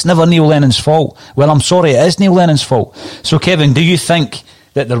games. And it's never Neil Lennon's fault. Well, I'm sorry, it is Neil Lennon's fault. So, Kevin, do you think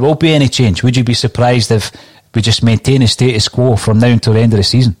that there will be any change? Would you be surprised if we just maintain a status quo from now until the end of the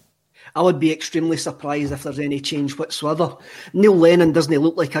season? I would be extremely surprised if there's any change whatsoever. Neil Lennon doesn't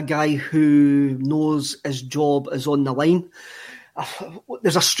look like a guy who knows his job is on the line.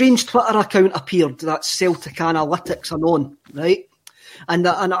 There's a strange Twitter account appeared, that's Celtic Analytics Anon, right? And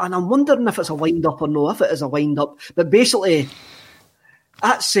I'm wondering if it's a wind-up or no, if it is a wind-up. But basically,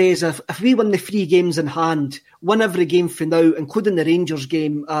 that says if we win the 3 games in hand, win every game for now, including the Rangers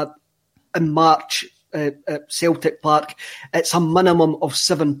game in March, at Celtic Park, it's a minimum of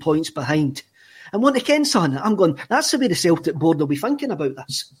 7 points behind. And what again, son, I'm going, that's the way the Celtic board will be thinking about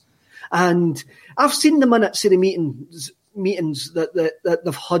this. And I've seen the minutes of the meetings that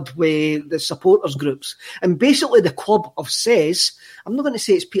they've had with the supporters groups. And basically the club have says, I'm not going to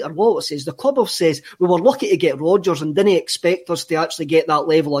say it's Peter Walter says, the club have says, we were lucky to get Rodgers and didn't expect us to actually get that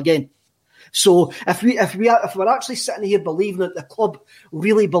level again. So if we're actually sitting here believing that the club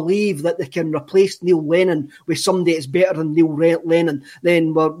really believe that they can replace Neil Lennon with somebody that's better than Neil Lennon,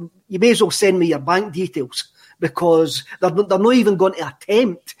 then you may as well send me your bank details, because they're not even going to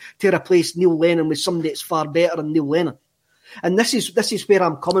attempt to replace Neil Lennon with somebody that's far better than Neil Lennon. And this is where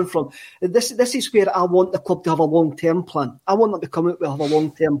I'm coming from. This is where I want the club to have a long-term plan. I want them to come out with a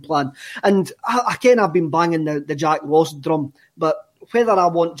long-term plan. And again, I've been banging the Jack Ross drum, but whether I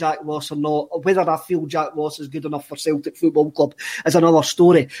want Jack Ross or not, or whether I feel Jack Ross is good enough for Celtic Football Club is another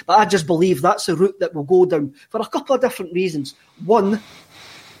story. But I just believe that's the route that we'll go down for a couple of different reasons. One,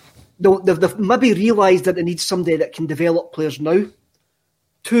 they've maybe realised that they need somebody that can develop players now.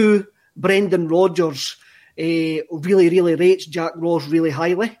 Two, Brendan Rodgers really, really rates Jack Ross really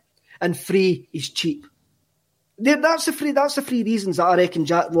highly. And three, he's cheap. That's the three reasons that I reckon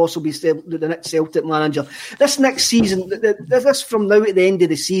Jack Ross will be the next Celtic manager. This next season, this from now to the end of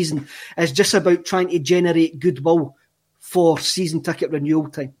the season, is just about trying to generate goodwill for season ticket renewal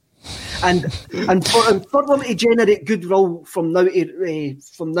time. And for them to generate goodwill from now to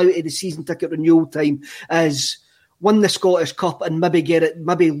the season ticket renewal time is win the Scottish Cup and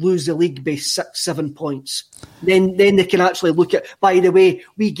maybe lose the league by 6-7 points. Then they can actually look at, by the way,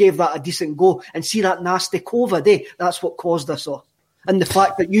 we gave that a decent go, and see that nasty COVID, that's what caused us all. And the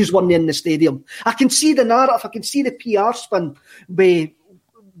fact that you won in the stadium. I can see the narrative, I can see the PR spin by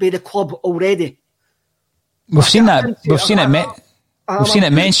the club already. We've seen it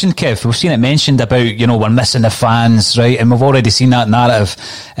mentioned, Kev. We've seen it mentioned about, we're missing the fans, right? And we've already seen that narrative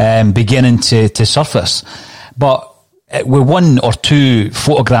beginning to surface. But with one or two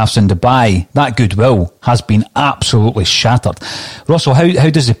photographs in Dubai, that goodwill has been absolutely shattered. Russell, how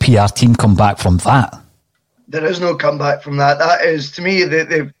does the PR team come back from that? There is no comeback from that. That is, to me,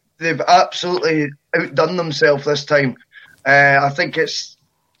 they've absolutely outdone themselves this time. I think it's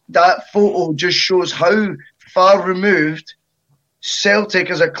that photo just shows how far removed Celtic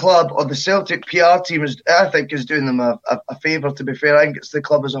as a club, or the Celtic PR team, is doing them a favour, to be fair. I think it's the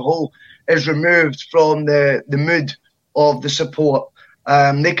club as a whole is removed from the mood of the support.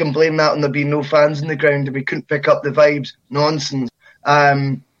 They can blame that on there being no fans in the ground and we couldn't pick up the vibes. Nonsense.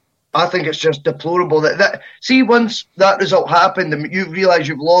 I think it's just deplorable that see, once that result happened and you realise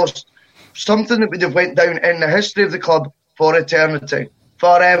you've lost something that would have went down in the history of the club for eternity,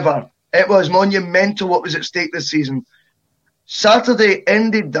 forever. It was monumental what was at stake this season. Saturday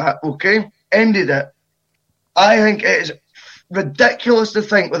ended that, okay? Ended it. I think it is ridiculous to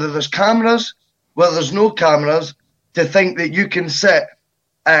think, whether there's cameras, whether there's no cameras, to think that you can sit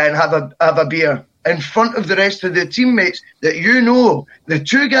and have a beer in front of the rest of the teammates that the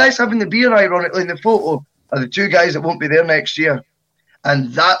two guys having the beer, ironically, in the photo, are the two guys that won't be there next year.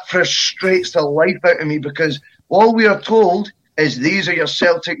 And that frustrates the life out of me, because all we are told is these are your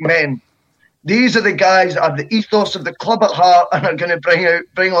Celtic men. These are the guys that have the ethos of the club at heart and are going to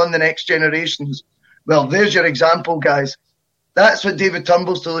bring on the next generations. Well, there's your example, guys. That's what David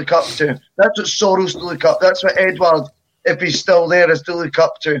Turnbull's to look up to. That's what Soros to look up. That's what Edward, if he's still there, is to look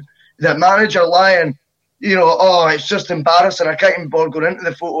up to. The manager lying, it's just embarrassing. I can't even bother going into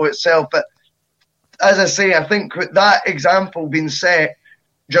the photo itself. But as I say, I think with that example being set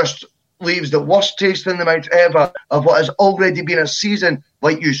just leaves the worst taste in the mouth ever of what has already been a season,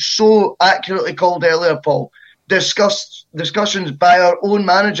 like you so accurately called earlier, Paul. Discussions by our own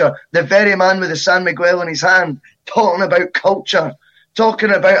manager, the very man with the San Miguel in his hand, talking about culture,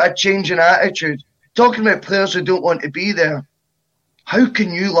 talking about a change in attitude, talking about players who don't want to be there. How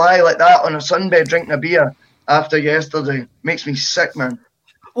can you lie like that on a sunbed drinking a beer after yesterday? Makes me sick, man.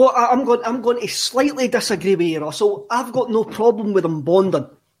 Well, I'm going to slightly disagree with you, Russell. I've got no problem with them bonding.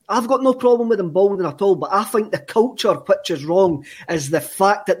 I've got no problem with them bonding at all, but I think the culture which is wrong is the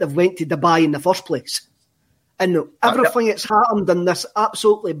fact that they've went to Dubai in the first place. And everything that's happened in this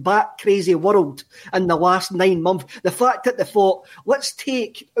absolutely bat-crazy world in the last 9 months, the fact that they thought, let's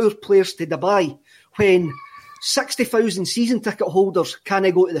take our players to Dubai when 60,000 season ticket holders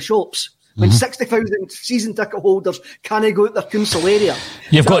can't go to the shops. When 60,000 season ticket holders can't go to their council area.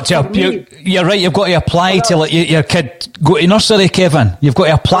 You've got to, you're right, you've got to apply to let your kid go to nursery, Kevin. You've got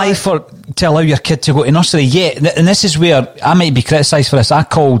to apply to allow your kid to go to nursery. Yeah, and this is where I might be criticised for this. I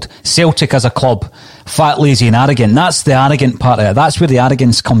called Celtic as a club fat, lazy and arrogant. That's the arrogant part of it. That's where the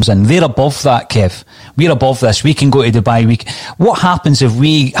arrogance comes in. They're above that, Kev. We're above this. We can go to Dubai. What happens if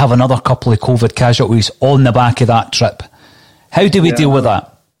we have another couple of COVID casualties on the back of that trip? How do we deal with that?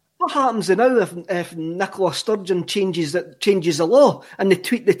 What happens now if Nicola Sturgeon changes the law and the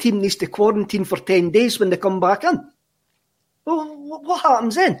team needs to quarantine for 10 days when they come back in? Well, what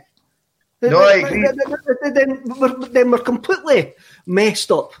happens then? No, I agree. Then we're completely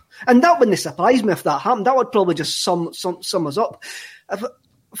messed up. And that wouldn't surprise me if that happened. That would probably just sum us up.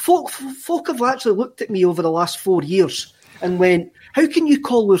 Folk have actually looked at me over the last 4 years and went, how can you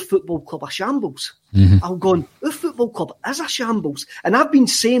call our football club a shambles? Mm-hmm. I'm going, our football club is a shambles. And I've been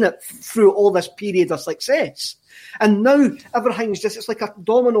saying it through all this period of success. And now everything's it's like a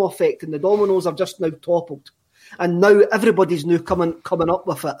domino effect, and the dominoes are just now toppled. And now everybody's now coming up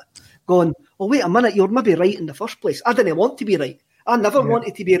with it, going, oh, wait a minute, you're maybe right in the first place. I didn't want to be right. I never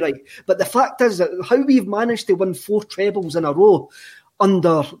wanted to be right. But the fact is that how we've managed to win 4 trebles in a row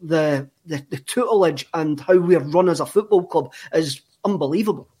under the tutelage and how we're run as a football club is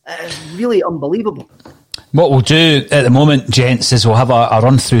unbelievable. It is really unbelievable. What we'll do at the moment, gents, is we'll have a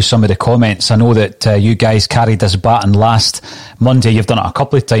run through some of the comments. I know that you guys carried this baton last Monday. You've done it a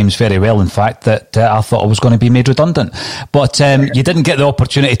couple of times very well, in fact, that I thought I was going to be made redundant. But you didn't get the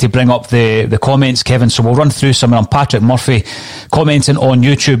opportunity to bring up the comments, Kevin, so we'll run through some of them. Patrick Murphy commenting on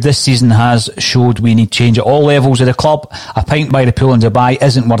YouTube, this season has showed we need change at all levels of the club. A pint by the pool in Dubai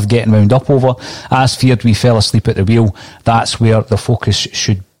isn't worth getting wound up over. As feared, we fell asleep at the wheel. That's where the focus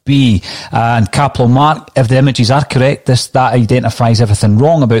should be. And Caplo Mark, if the images are correct, that identifies everything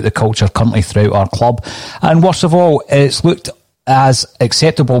wrong about the culture currently throughout our club. And worst of all, it's looked as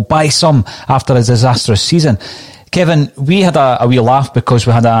acceptable by some after a disastrous season. Kevin, we had a wee laugh because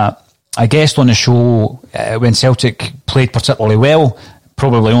we had a guest on the show when Celtic played particularly well,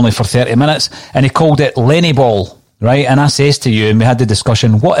 probably only for 30 minutes, and he called it Lenny Ball, right? And I says to you, and we had the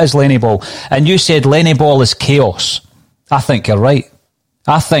discussion, what is Lenny Ball? And you said Lenny Ball is chaos. I think you're right.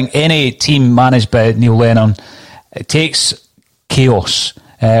 I think any team managed by Neil Lennon, it takes chaos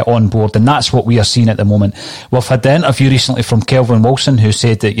on board, and that's what we are seeing at the moment. We've had the interview recently from Kelvin Wilson, who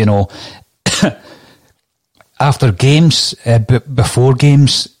said that, you know, after games, before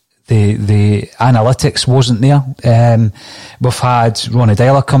games, the analytics wasn't there. We've had Ronnie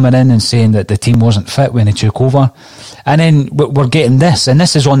Dyler coming in and saying that the team wasn't fit when he took over. And then we're getting this, and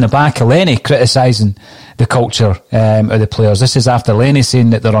this is on the back of Lenny criticising the culture of the players. This is after Lenny saying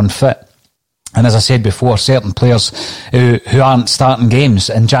that they're unfit. And as I said before, certain players who aren't starting games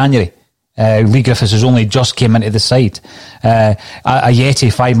in January. Lee Griffiths has only just came into the side. A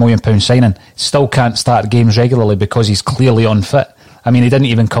Yeti £5 million signing still can't start games regularly because he's clearly unfit. I mean, he didn't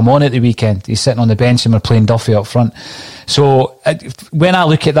even come on at the weekend. He's sitting on the bench and we're playing Duffy up front. So when I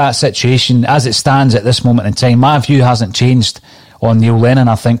look at that situation as it stands at this moment in time, my view hasn't changed on Neil Lennon.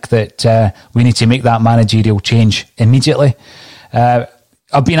 I think that we need to make that managerial change immediately.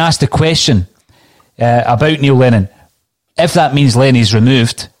 I've been asked a question about Neil Lennon. If that means Lenny's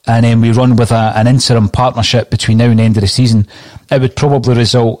removed and then we run with an interim partnership between now and the end of the season, it would probably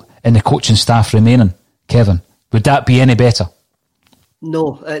result in the coaching staff remaining. Kevin, would that be any better?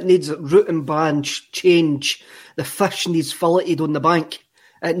 No, it needs root and branch change. The fish needs filleted on the bank.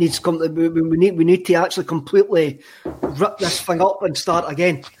 It needs we need to actually completely rip this thing up and start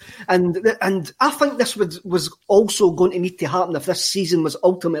again. And I think this was also going to need to happen if this season was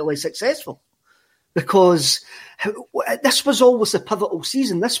ultimately successful, because this was always the pivotal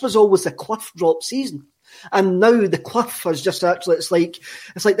season. This was always the cliff drop season. And now the cliff is just actually it's like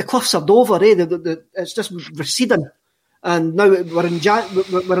the cliffs are over. It's just receding. And now we're in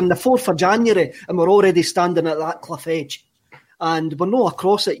the 4th of January and we're already standing at that cliff edge. And we're not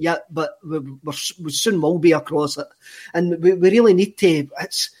across it yet, but we soon will be across it. And we really need to...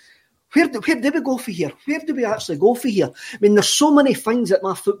 Where do we go for here? Where do we actually go for here? I mean, there's so many things that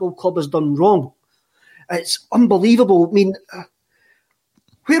my football club has done wrong. It's unbelievable. I mean,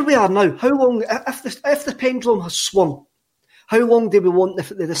 where we are now, how long... If the pendulum has swung, how long do we want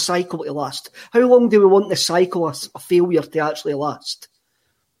the cycle to last? How long do we want the cycle of failure to actually last?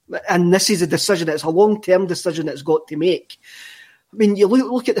 And this is a decision. It's a long-term decision it's got to make. I mean, you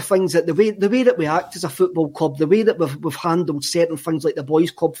look at the things that the way that we act as a football club, the way that we've handled certain things like the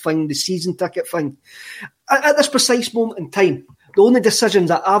boys' club thing, the season ticket thing. At this precise moment in time, the only decision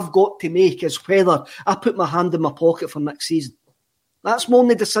that I've got to make is whether I put my hand in my pocket for next season. That's my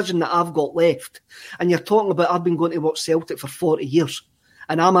only decision that I've got left. And you're talking about I've been going to watch Celtic for 40 years.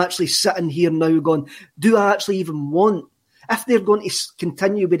 And I'm actually sitting here now going, do I actually even want, if they're going to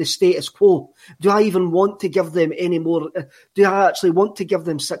continue with the status quo, do I even want to give them any more? Do I actually want to give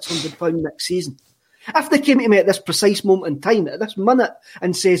them £600 next season? If they came to me at this precise moment in time, at this minute,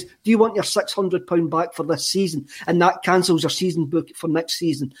 and says, do you want your £600 back for this season? And that cancels your season book for next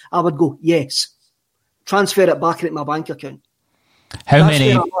season, I would go, yes. Transfer it back into my bank account. How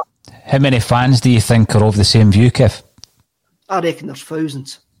many fans do you think are of the same view, Kev? I reckon there's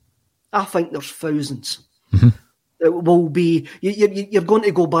thousands. I think there's thousands. Mm-hmm. It will be. You're going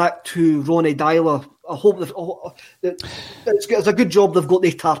to go back to Ronnie Dyler. I hope that it's a good job they've got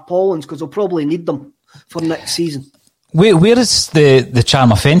the tarpaulins because they'll probably need them for next season. Where is the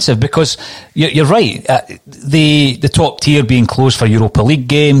charm offensive? Because you're right. The top tier being closed for Europa League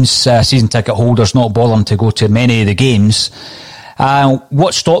games, season ticket holders not bothering to go to many of the games.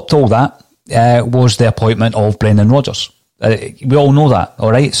 What stopped all that was the appointment of Brendan Rodgers. We all know that,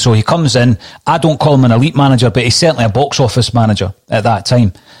 all right? So he comes in. I don't call him an elite manager, but he's certainly a box office manager at that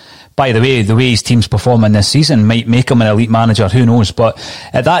time. By the way his team's performing this season might make him an elite manager, who knows? But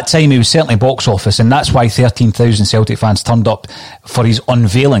at that time, he was certainly box office, and that's why 13,000 Celtic fans turned up for his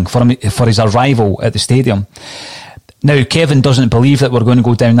unveiling, for his arrival at the stadium. Now, Kevin doesn't believe that we're going to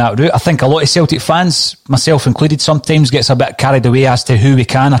go down that route. I think a lot of Celtic fans, myself included, sometimes gets a bit carried away as to who we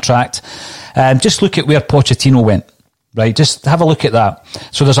can attract. Just look at where Pochettino went. Right, just have a look at that.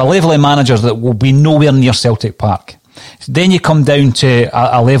 So there's a level of managers that will be nowhere near Celtic Park. Then you come down to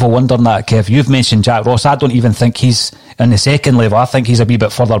a level under that, Kev. You've mentioned Jack Ross. I don't even think he's in the second level. I think he's a wee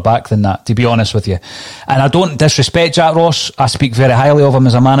bit further back than that, to be honest with you. And I don't disrespect Jack Ross. I speak very highly of him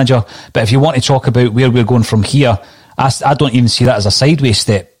as a manager. But if you want to talk about where we're going from here, I don't even see that as a sideways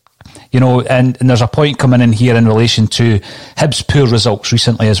step. You know, and there's a point coming in here in relation to Hibs' poor results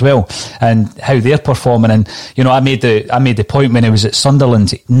recently as well, and how they're performing. And you know, I made the point when he was at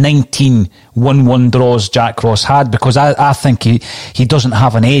Sunderland, 19 1-1 draws Jack Ross had, because I think he doesn't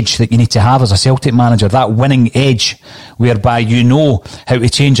have an edge that you need to have as a Celtic manager, that winning edge whereby you know how to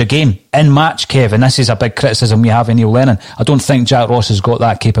change a game in match, Kev. And this is a big criticism we have in Neil Lennon. I don't think Jack Ross has got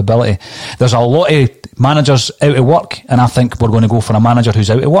that capability. There's a lot of managers out of work, and I think we're going to go for a manager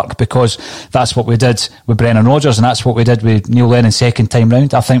who's out of work, because that's what we did with Brendan Rodgers, and that's what we did with Neil Lennon second time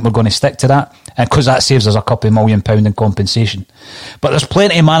round. I think we're going to stick to that, and because that saves us a couple of £1 million in compensation. But there's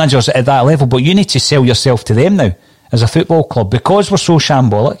plenty of managers at that level, but you need to sell yourself to them now as a football club, because we're so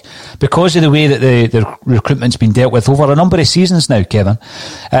shambolic, because of the way that the recruitment's been dealt with over a number of seasons now, Kevin,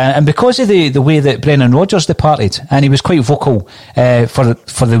 and because of the way that Brendan Rodgers departed, and he was quite vocal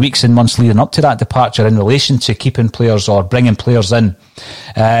for the weeks and months leading up to that departure in relation to keeping players or bringing players in.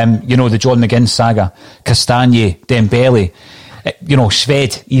 You know, the John McGinn saga, Castagne, Dembele, you know,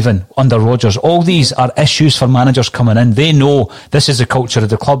 Sved even under Rodgers. All these are issues for managers coming in. They know this is the culture of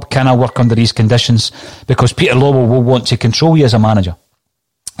the club. Can I work under these conditions? Because Peter Lowell will want to control you as a manager.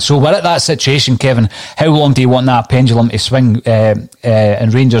 So we're at that situation, Kevin. How long do you want that pendulum to swing in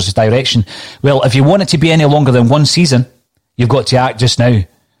Rangers' direction? Well, if you want it to be any longer than one season, you've got to act just now.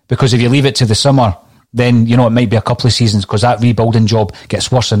 Because if you leave it to the summer, then, you know, it might be a couple of seasons, because that rebuilding job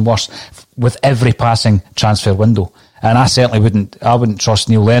gets worse and worse with every passing transfer window. And I certainly wouldn't trust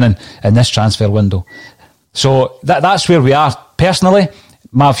Neil Lennon in this transfer window. So that's where we are. Personally,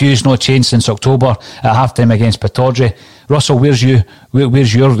 my view's not changed since October at half-time against Pittodrie. Russell, where's your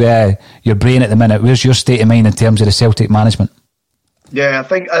brain at the minute? Where's your state of mind in terms of the Celtic management? Yeah, I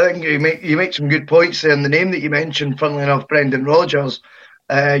think you make some good points there. And the name that you mentioned, funnily enough, Brendan Rodgers,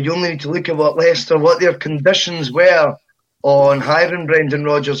 you only need to look at what their conditions were on hiring Brendan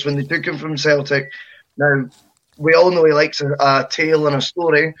Rodgers when they took him from Celtic. Now, we all know he likes a tale and a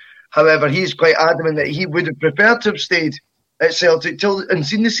story. However, he's quite adamant that he would have preferred to have stayed at Celtic and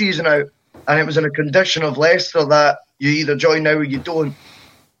seen the season out. And it was in a condition of Leicester that you either join now or you don't.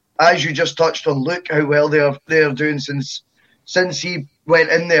 As you just touched on, look how well they're doing since he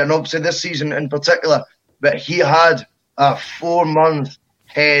went in there. And obviously this season in particular, but he had a 4-month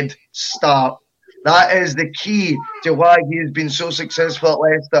head start. That is the key to why he has been so successful at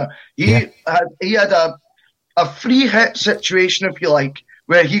Leicester. He had a free hit situation, if you like,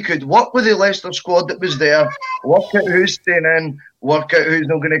 where he could work with the Leicester squad that was there, work out who's staying in, work out who's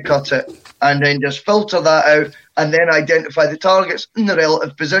not going to cut it, and then just filter that out and then identify the targets in the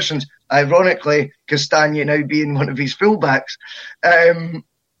relative positions. Ironically, Castagne now being one of his fullbacks. And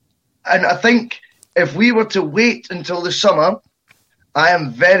I think if we were to wait until the summer, I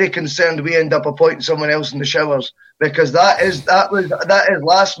am very concerned we end up appointing someone else in the showers, because that is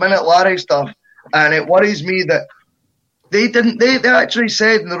last minute Larry stuff. And it worries me that They didn't. They actually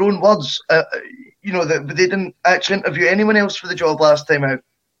said in their own words, that they didn't actually interview anyone else for the job last time out.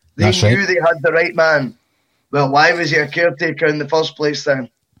 They knew they had the right man. Well, why was he a caretaker in the first place then?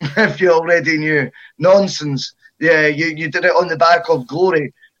 If you already knew. Nonsense. Yeah, you did it on the back of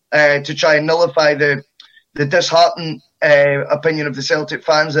glory to try and nullify the disheartened opinion of the Celtic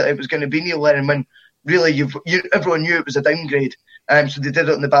fans that it was going to be Neil Lennon, when really everyone knew it was a downgrade. So they did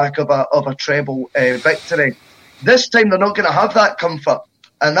it on the back of a treble victory. This time they're not going to have that comfort,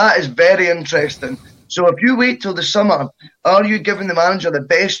 and that is very interesting. So if you wait till the summer, are you giving the manager the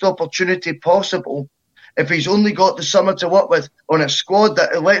best opportunity possible if he's only got the summer to work with on a squad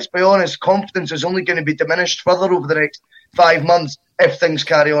that, let's be honest, confidence is only going to be diminished further over the next 5 months if things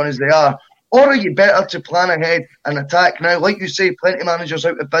carry on as they are? Or are you better to plan ahead and attack now? Like you say, plenty of managers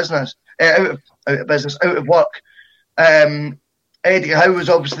out of business, out of work. Eddie Howe was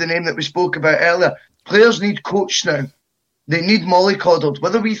obviously the name that we spoke about earlier. Players need coached now. They need mollycoddled.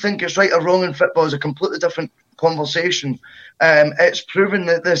 Whether we think it's right or wrong in football is a completely different conversation. It's proven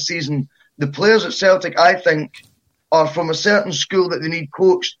that this season, the players at Celtic, I think, are from a certain school that they need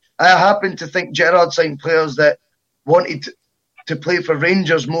coached. I happen to think Gerrard signed players that wanted to play for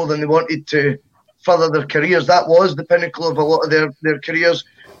Rangers more than they wanted to further their careers. That was the pinnacle of a lot of their careers.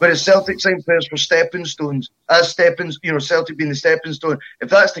 Whereas Celtic signed players for stepping stones, Celtic being the stepping stone. If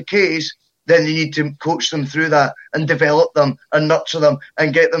that's the case, then you need to coach them through that and develop them and nurture them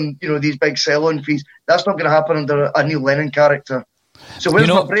and get them, these big sell-on fees. That's not going to happen under a Neil Lennon character. So where's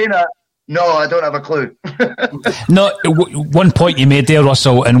my brain at? No, I don't have a clue. No, one point you made there,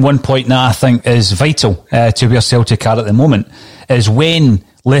 Russell, and one point that I think is vital to where Celtic are at the moment, is when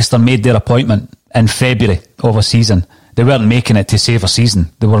Leicester made their appointment in February of a season, they weren't making it to save a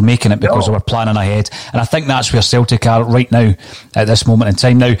season. They were making it because they were planning ahead. And I think that's where Celtic are right now at this moment in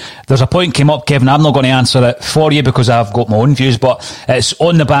time. Now, there's a point came up, Kevin. I'm not going to answer it for you because I've got my own views, but it's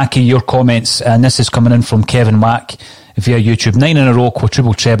on the back of your comments. And this is coming in from Kevin Mack via YouTube. 9 in a row,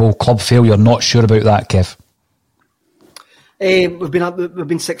 quadruple treble, club failure. Not sure about that, Kev. We've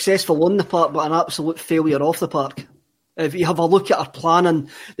been successful on the park, but an absolute failure off the park. If you have a look at our planning,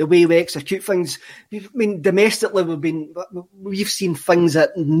 the way we execute things, domestically we've seen things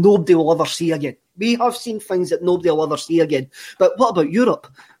that nobody will ever see again. We have seen things that nobody will ever see again. But what about Europe?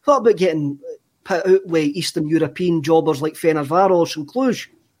 What about getting put out with Eastern European jobbers like Fenerbahce and Cluj?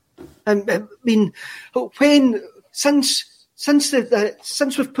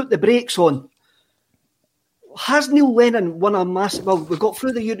 Since we've put the brakes on, has Neil Lennon won a massive... Well, we got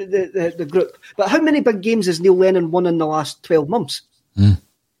through the group, but how many big games has Neil Lennon won in the last 12 months? I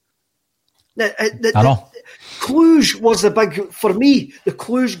know. Cluj was the big... For me, the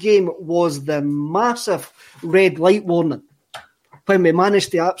Cluj game was the massive red light warning when we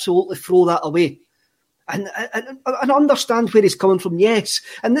managed to absolutely throw that away. And I understand where he's coming from, yes.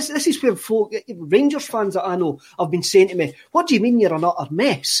 And this is where Rangers fans that I know have been saying to me, what do you mean you're an utter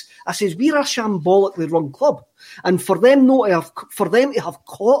mess? I says, we're a shambolically run club. And for them to have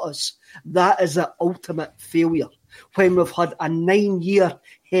caught us, that is the ultimate failure. When we've had a 9-year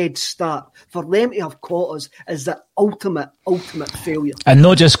head start, for them to have caught us is the ultimate failure. And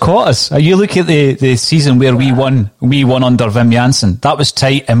not just caught us. You look at the season where we won under Wim Jansen. That was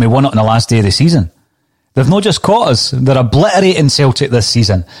tight and we won it on the last day of the season. They've not just caught us, they're obliterating Celtic this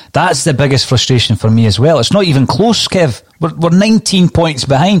season. That's the biggest frustration for me as well. It's not even close, Kev. We're 19 points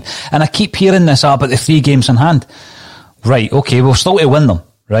behind, and I keep hearing this about the 3 games in hand. Right, okay, we'll still to win them,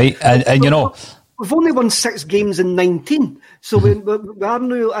 right? And we've only won 6 games in 19, so we are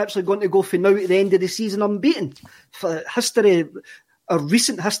now actually going to go for now at the end of the season unbeaten. For history, our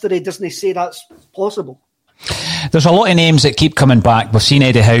recent history doesn't say that's possible. There's a lot of names that keep coming back. We've seen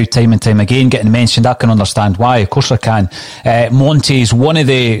Eddie Howe time and time again getting mentioned. I can understand why. Of course I can. Monty's one of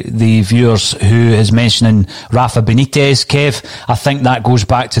the viewers who is mentioning Rafa Benitez. Kev, I think that goes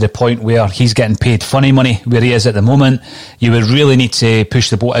back to the point where he's getting paid funny money where he is at the moment. You would really need to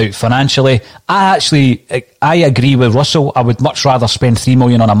push the boat out financially. I agree with Russell. I would much rather spend $3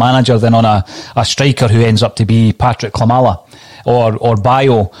 million on a manager than on a striker who ends up to be Patrick Klimala or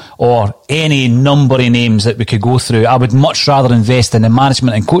Bio or any number of names that we could go through. I would much rather invest in the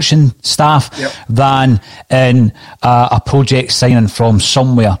management and coaching staff than in a project signing from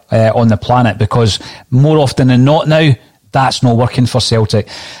somewhere on the planet, because more often than not now, that's not working for Celtic.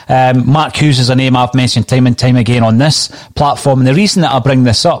 Mark Hughes is a name I've mentioned time and time again on this platform, and the reason that I bring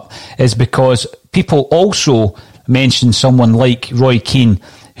this up is because people also mention someone like Roy Keane,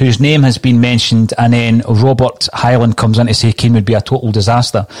 whose name has been mentioned, and then Robert Hyland comes in to say Keane would be a total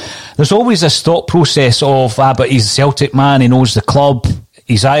disaster. There's always this thought process of, but he's a Celtic man, he knows the club,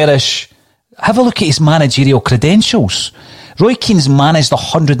 he's Irish, have a look at his managerial credentials. Roy Keane's managed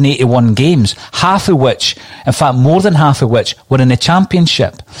 181 games, half of which, in fact more than half of which, were in the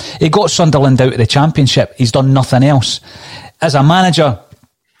Championship. He got Sunderland out of the Championship. He's done nothing else. As a manager,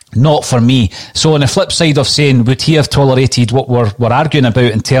 not for me. So on the flip side of saying, would he have tolerated what we're arguing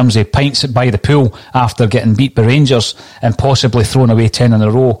about in terms of pints by the pool after getting beat by Rangers and possibly thrown away 10 in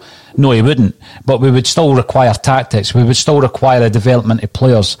a row? No, he wouldn't. But we would still require tactics. We would still require a development of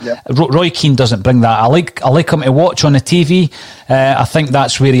players. Yep. Roy Keane doesn't bring that. I like him to watch on the TV. I think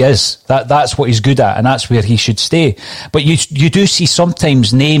that's where he is. That's what he's good at, and that's where he should stay. But you do see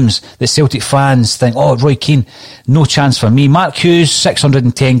sometimes names that Celtic fans think, oh, Roy Keane, no chance for me. Mark Hughes,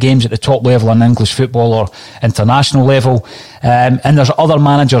 610 games at the top level in English football or international level. And there's other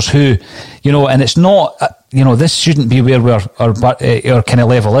managers who, and it's not... this shouldn't be where our kind of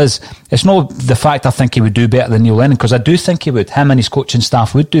level is. It's not the fact I think he would do better than Neil Lennon, because I do think he would. Him and his coaching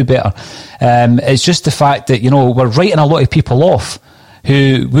staff would do better. It's just the fact that, we're writing a lot of people off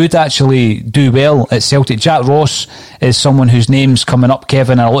who would actually do well at Celtic. Jack Ross is someone whose name's coming up,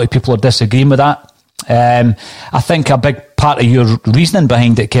 Kevin, and a lot of people are disagreeing with that. I think a big part of your reasoning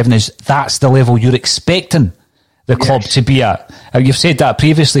behind it, Kevin, is that's the level you're expecting the club to be at. You've said that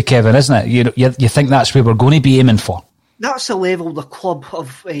previously, Kevin, isn't it? You think that's where we're going to be aiming for? That's the level the club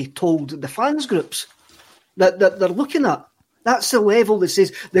have told the fans groups that they're looking at. That's the level that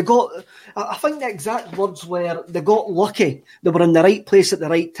says they got... I think the exact words were, they got lucky. They were in the right place at the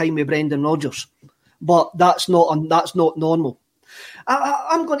right time with Brendan Rodgers. But that's not normal.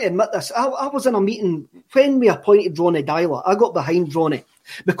 I'm going to admit this. I was in a meeting when we appointed Ronnie Dyler. I got behind Ronnie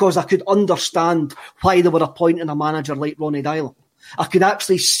because I could understand why they were appointing a manager like Ronnie Dyler. I could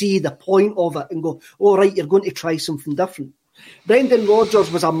actually see the point of it and go, all right, you're going to try something different. Brendan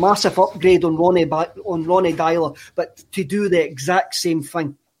Rodgers was a massive upgrade on Ronnie Dyler, but to do the exact same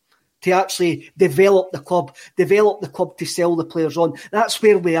thing, to actually develop the club to sell the players on. That's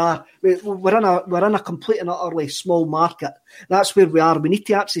where we are. We're in a complete and utterly small market. That's where we are. We need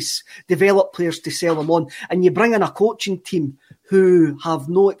to actually develop players to sell them on. And you bring in a coaching team who have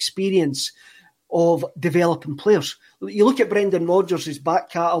no experience of developing players. You look at Brendan Rodgers' back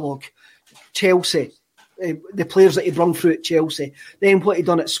catalogue, Chelsea, the players that he brung through at Chelsea, then what he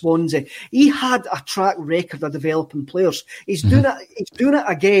done at Swansea. He had a track record of developing players. He's doing it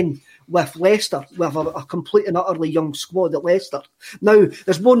again with Leicester, with a complete and utterly young squad at Leicester. Now,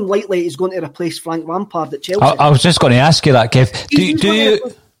 there's more than likely he's going to replace Frank Lampard at Chelsea. I was just going to ask you that,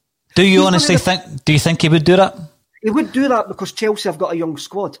 Kev. Do you honestly think he would do that? He would do that because Chelsea have got a young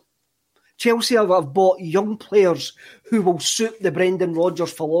squad. Chelsea have bought young players who will suit the Brendan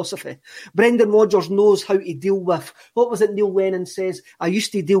Rodgers philosophy. Brendan Rodgers knows how to deal with, what was it Neil Lennon says, I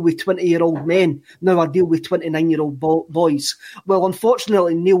used to deal with 20-year-old men, now I deal with 29-year-old boys. Well,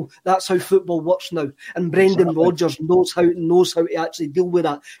 unfortunately, Neil, that's how football works now. And Brendan Rodgers knows how to actually deal with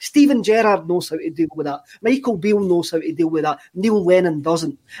that. Steven Gerrard knows how to deal with that. Michael Beale knows how to deal with that. Neil Lennon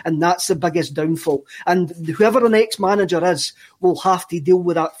doesn't. And that's the biggest downfall. And whoever the next manager is will have to deal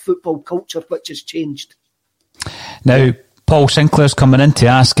with that football culture which has changed. Now, Paul Sinclair's coming in to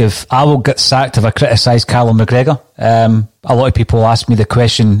ask if I will get sacked if I criticise Callum McGregor. A lot of people ask me the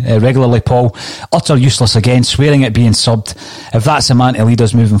question regularly, Paul. Utter useless again, swearing at being subbed. If that's a man to lead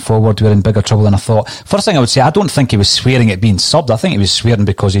us moving forward, we're in bigger trouble than I thought. First thing I would say, I don't think he was swearing at being subbed. I think he was swearing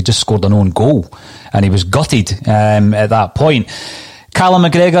because he just scored an own goal and he was gutted at that point. Callum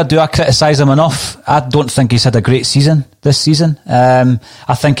McGregor, do I criticise him enough? I don't think he's had a great season this season.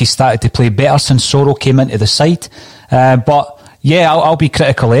 I think he started to play better since Soro came into the side. But yeah, I'll be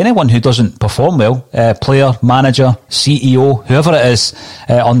critical of anyone who doesn't perform well. Player, manager, CEO, whoever it is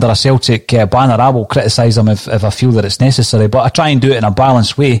under a Celtic banner, I will criticise them if I feel that it's necessary. But I try and do it in a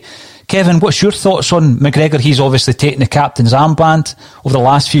balanced way. Kevin, what's your thoughts on McGregor? He's obviously taken the captain's armband over the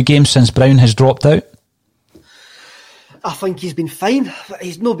last few games since Brown has dropped out. I think he's been fine.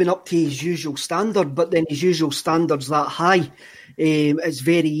 He's not been up to his usual standard, but then his usual standard's that high. It's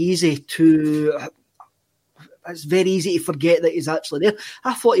very easy to forget that he's actually there.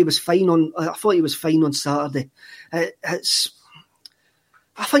 I thought he was fine on Saturday. I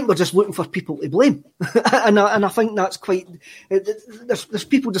think we're just looking for people to blame, and I think that's quite. There's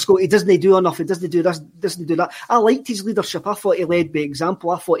people just go, he doesn't do enough, he doesn't do this, doesn't do that. I liked his leadership. I thought he led by example.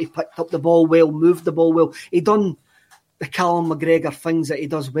 I thought he picked up the ball well, moved the ball well. He done the Callum McGregor things that he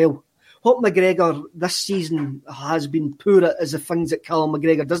does well. What McGregor this season has been poor at is the things that Callum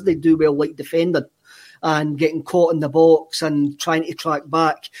McGregor doesn't do well, like defending and getting caught in the box and trying to track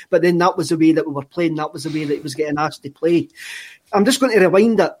back. But then that was the way that we were playing. That was the way that he was getting asked to play. I'm just going to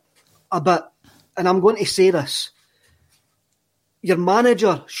rewind it a bit, and I'm going to say this. your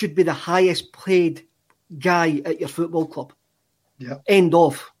manager should be the highest paid guy at your football club. Yeah. End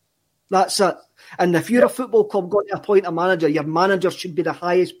of. That's it. And if you're a football club going to appoint a manager, your manager should be the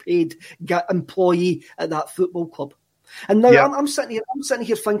highest paid employee at that football club. And now I'm sitting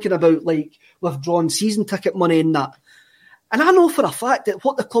here thinking about like withdrawing season ticket money and that. And I know for a fact that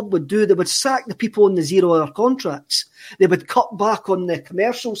what the club would do, they would sack the people on the 0-hour contracts. They would cut back on the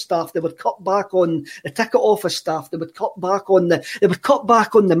commercial staff. They would cut back on the ticket office staff. They would cut back on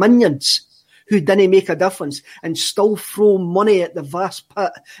the minions who didn't make a difference and still throw money at the vast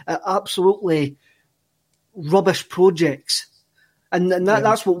pit at absolutely rubbish projects. And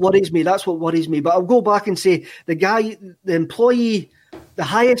that's what worries me. That's what worries me. But I'll go back and say the employee, the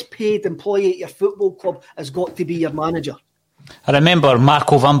highest paid employee at your football club has got to be your manager. I remember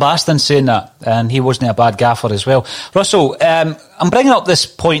Marco van Basten saying that, and he wasn't a bad gaffer as well. Russell, I'm bringing up this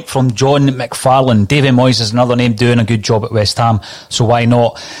point from John McFarlane. David Moyes is another name doing a good job at West Ham, so why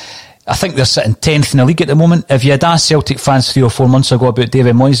not? I think they're sitting 10th in the league at the moment. If you had asked Celtic fans 3 or 4 months ago about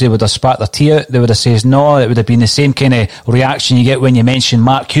David Moyes, they would have spat their tea out. They would have said no. It would have been the same kind of reaction you get when you mention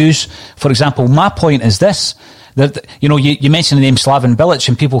Mark Hughes, for example. My point is this. You know, you mention the name Slaven Bilic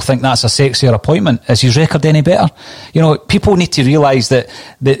and people think that's a sexier appointment. Is his record any better? You know, people need to realise that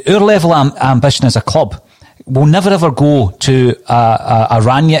our level of ambition as a club will never ever go to a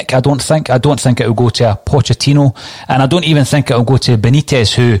Ranić, I don't think. I don't think it will go to a Pochettino, and I don't even think it will go to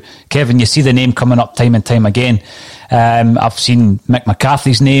Benitez, who, Kevin, you see the name coming up time and time again. I've seen Mick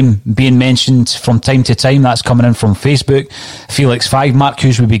McCarthy's name being mentioned from time to time. That's coming in from Facebook. Felix 5, Mark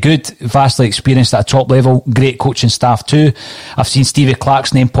Hughes would be good. Vastly experienced at a top level. Great coaching staff too. I've seen Stevie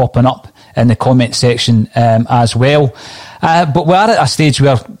Clark's name popping up in the comment section as well. But we're at a stage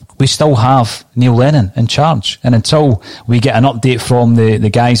where we still have Neil Lennon in charge. And until we get an update from the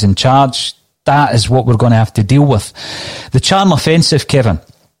guys in charge, that is what we're going to have to deal with. The charm offensive, Kevin,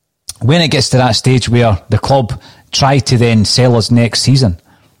 when it gets to that stage where the club try to then sell us next season,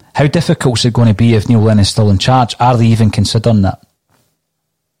 how difficult is it going to be if Neil Lennon's still in charge? Are they even considering that?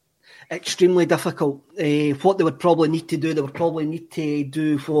 Extremely difficult. What they would probably need to do,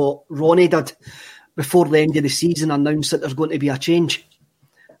 what Ronnie did before the end of the season, announce that there's going to be a change.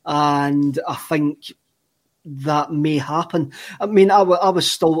 And I think that may happen. I mean, I was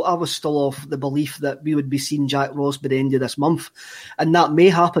still of the belief that we would be seeing Jack Ross by the end of this month, and that may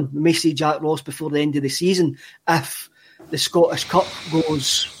happen. We may see Jack Ross before the end of the season if the Scottish Cup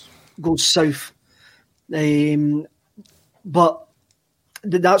goes south. But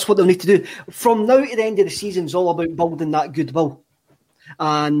that's what they'll need to do. From now to the end of the season is all about building that goodwill.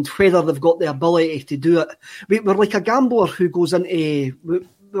 And whether they've got the ability to do it. We're like a gambler who goes into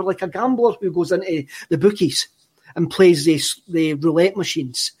the bookies and plays the roulette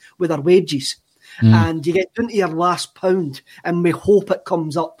machines with our wages. And you get down to your last pound and we hope it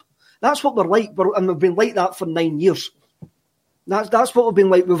comes up. That's what we're like. And we've been like that for 9 years. That's what we've been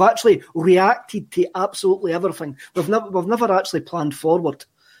like. We've actually reacted to absolutely everything. We've never actually planned forward.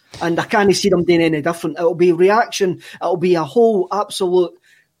 And I can't see them doing any different. It'll be reaction. It'll be a whole absolute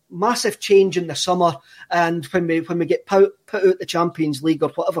massive change in the summer. And when we get put out the Champions League or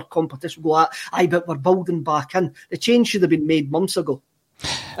whatever competition we go at, but we're building back in. The change should have been made months ago.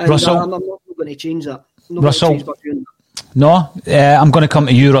 And Russell, I'm not going to change that. Russell, no, I'm going to come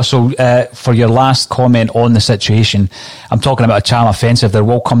to you, Russell, for your last comment on the situation. I'm talking about a charm offensive. There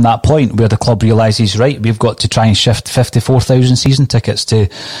will come that point where the club realises, right, we've got to try and shift 54,000 season tickets to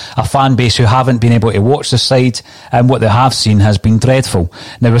a fan base who haven't been able to watch the side, and what they have seen has been dreadful.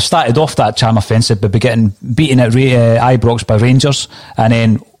 Now, we've started off that charm offensive by getting beaten at Ibrox by Rangers, and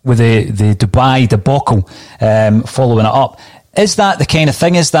then with the Dubai debacle following it up. Is that the kind of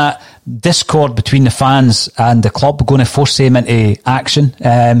thing? Is that discord between the fans and the club going to force them into action?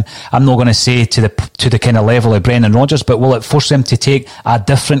 I'm not going to say to the kind of level of Brendan Rodgers, but will it force them to take a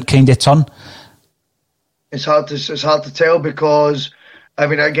different kind of turn? It's hard to tell, because I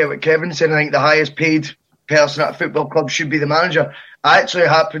mean, I get what Kevin's saying. I think the highest paid person at a football club should be the manager. I actually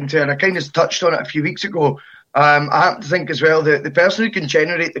happen to, and I kind of touched on it a few weeks ago, I happen to think as well that the person who can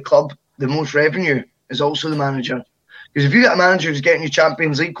generate the club the most revenue is also the manager. Because if you get a manager who's getting you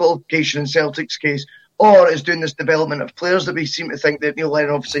Champions League qualification in Celtic's case, or is doing this development of players that we seem to think that Neil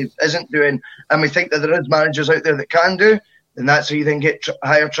Lennon obviously isn't doing, and we think that there is managers out there that can do, then that's how you then get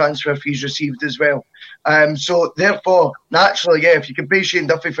higher transfer fees received as well. So therefore, naturally, yeah, if you can pay Shane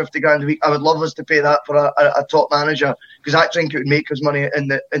Duffy 50 grand a week, I would love us to pay that for a top manager, because I think it would make us money in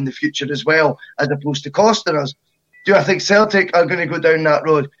the future as well, as opposed to costing us. Do I think Celtic are going to go down that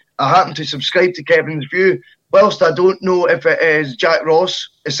road? I happen to subscribe to Kevin's view. Whilst I don't know if it is Jack Ross,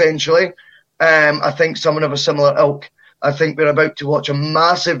 essentially, I think someone of a similar ilk. I think we're about to watch a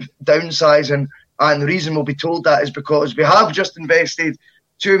massive downsizing, and the reason we'll be told that is because we have just invested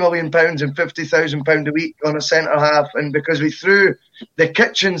 £2 million and £50,000 a week on a centre half, and because we threw the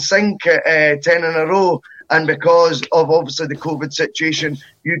kitchen sink at 10 in a row, and because of obviously the COVID situation,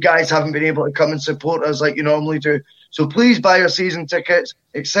 you guys haven't been able to come and support us like you normally do. So please buy your season tickets,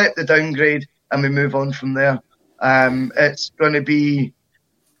 accept the downgrade, and we move on from there. It's going to be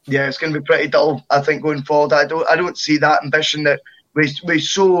pretty dull, I think, going forward. I don't see that ambition that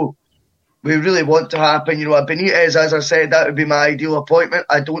we really want to happen. You know, a Benitez, as I said, that would be my ideal appointment.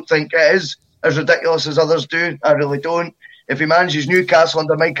 I don't think it is as ridiculous as others do. I really don't. If he manages Newcastle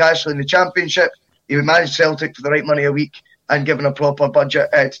under Mike Ashley in the Championship, he would manage Celtic for the right money a week and given a proper budget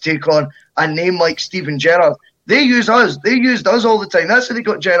to take on a name like Steven Gerrard. They use us. They used us all the time. That's how they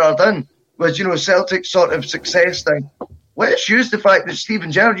got Gerrard in, was, you know, Celtic's sort of success thing. Let's use the fact that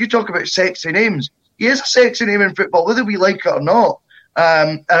Steven Gerrard, you talk about sexy names. He is a sexy name in football, whether we like it or not.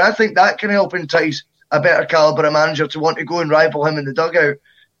 And I think that can help entice a better calibre of manager to want to go and rival him in the dugout.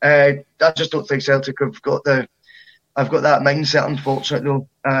 I just don't think Celtic have got that mindset, unfortunately,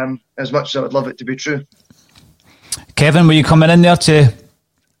 though, as much as I would love it to be true. Kevin, were you coming in there to...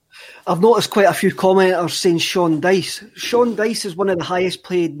 I've noticed quite a few commenters saying Sean Dyche. Sean Dyche is one of the highest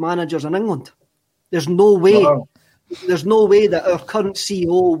paid managers in England. There's no way that our current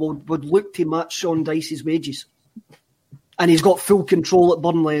CEO would look to match Sean Dyche's wages. And he's got full control at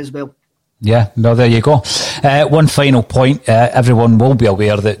Burnley as well. Yeah, no, there you go. One final point. Everyone will be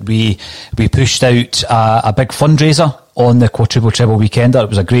aware that we pushed out a big fundraiser on the Quadruple Treble Weekender. It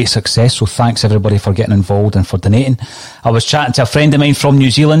was a great success, so thanks everybody for getting involved and for donating. I was chatting to a friend of mine from New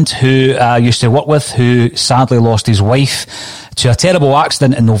Zealand who I used to work with, who sadly lost his wife to a terrible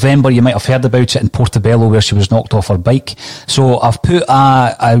accident in November. You might have heard about it in Portobello, where she was knocked off her bike. So I've put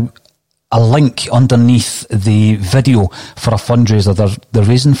a link underneath the video for a fundraiser. They're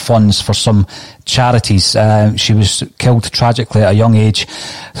raising funds for some charities. She was killed tragically at a young age,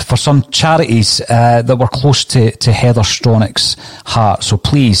 for some charities that were close to Heather Stronach's heart. So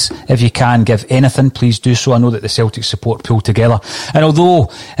please, if you can give anything, please do so. I know that the Celtic support pulled together, and although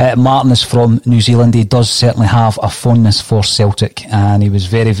Martin is from New Zealand, he does certainly have a fondness for Celtic, and he was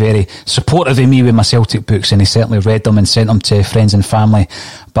very, very supportive of me with my Celtic books, and he certainly read them and sent them to friends and family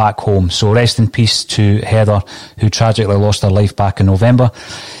back home. So rest in peace to Heather, who tragically lost her life back in November.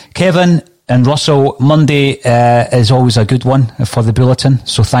 Kevin and Russell, Monday is always a good one for the Bulletin,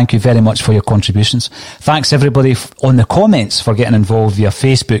 so thank you very much for your contributions. Thanks everybody on the comments for getting involved via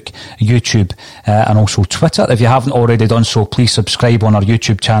Facebook, YouTube and also Twitter. If you haven't already done so, please subscribe on our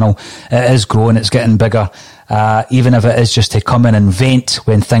YouTube channel. It is growing, it's getting bigger. Even if it is just to come in and vent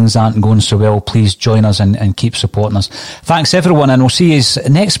when things aren't going so well, please join us and keep supporting us. Thanks everyone, and we'll see you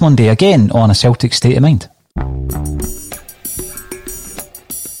next Monday again on A Celtic State of Mind.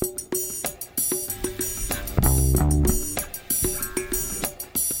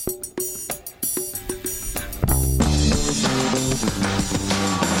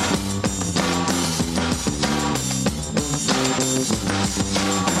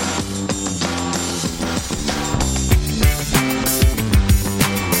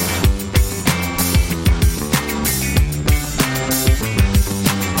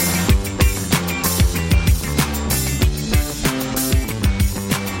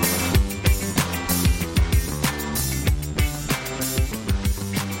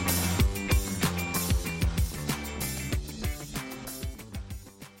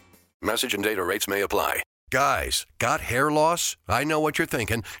 Message and data rates may apply. Guys, got hair loss? I know what you're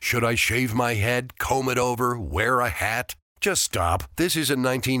thinking. Should I shave my head, comb it over, wear a hat? Just stop. This isn't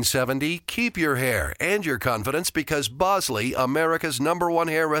 1970. Keep your hair and your confidence, because Bosley, America's #1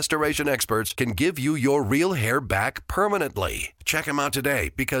 hair restoration experts, can give you your real hair back permanently. Check them out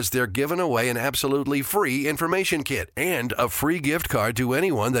today, because they're giving away an absolutely free information kit and a free gift card to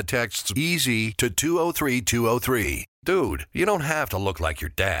anyone that texts EASY to 203203. Dude, you don't have to look like your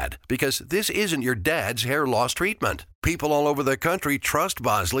dad, because this isn't your dad's hair loss treatment. People all over the country trust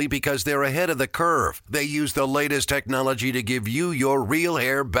Bosley because they're ahead of the curve. They use the latest technology to give you your real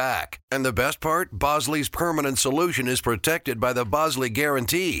hair back. And the best part? Bosley's permanent solution is protected by the Bosley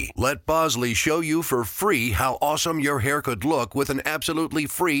Guarantee. Let Bosley show you for free how awesome your hair could look with an absolutely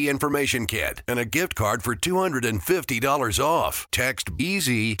free information kit and a gift card for $250 off. Text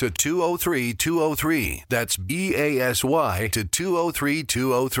EASY to 203203. That's BASY to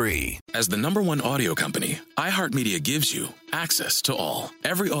 203203. As the #1 audio company, iHeartMedia gives you access to all.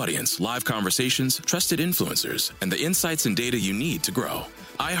 Every audience, live conversations, trusted influencers, and the insights and data you need to grow.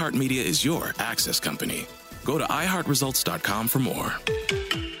 iHeartMedia is your access company. Go to iHeartResults.com for more.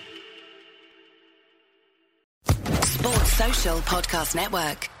 Social Podcast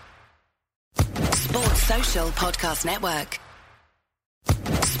Network. Sports Social Podcast Network.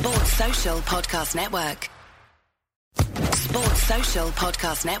 Sports Social Podcast Network. Sports Social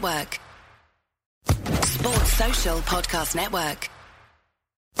Podcast Network. Sports Social Podcast Network.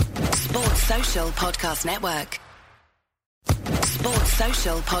 Sports Social Podcast Network. Sports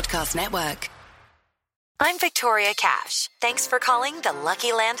Social Podcast Network. I'm Victoria Cash. Thanks for calling the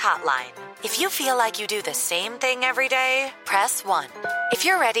Lucky Land Hotline. If you feel like you do the same thing every day, press 1. If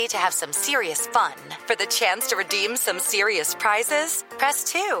you're ready to have some serious fun for the chance to redeem some serious prizes, press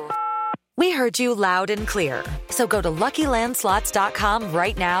 2. We heard you loud and clear. So go to LuckyLandSlots.com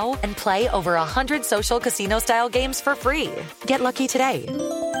right now and play over 100 social casino-style games for free. Get lucky today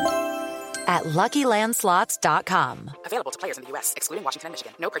at LuckyLandSlots.com. Available to players in the U.S., excluding Washington and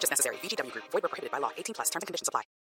Michigan. No purchase necessary. VGW Group. Void where prohibited by law. 18+. Terms and conditions apply.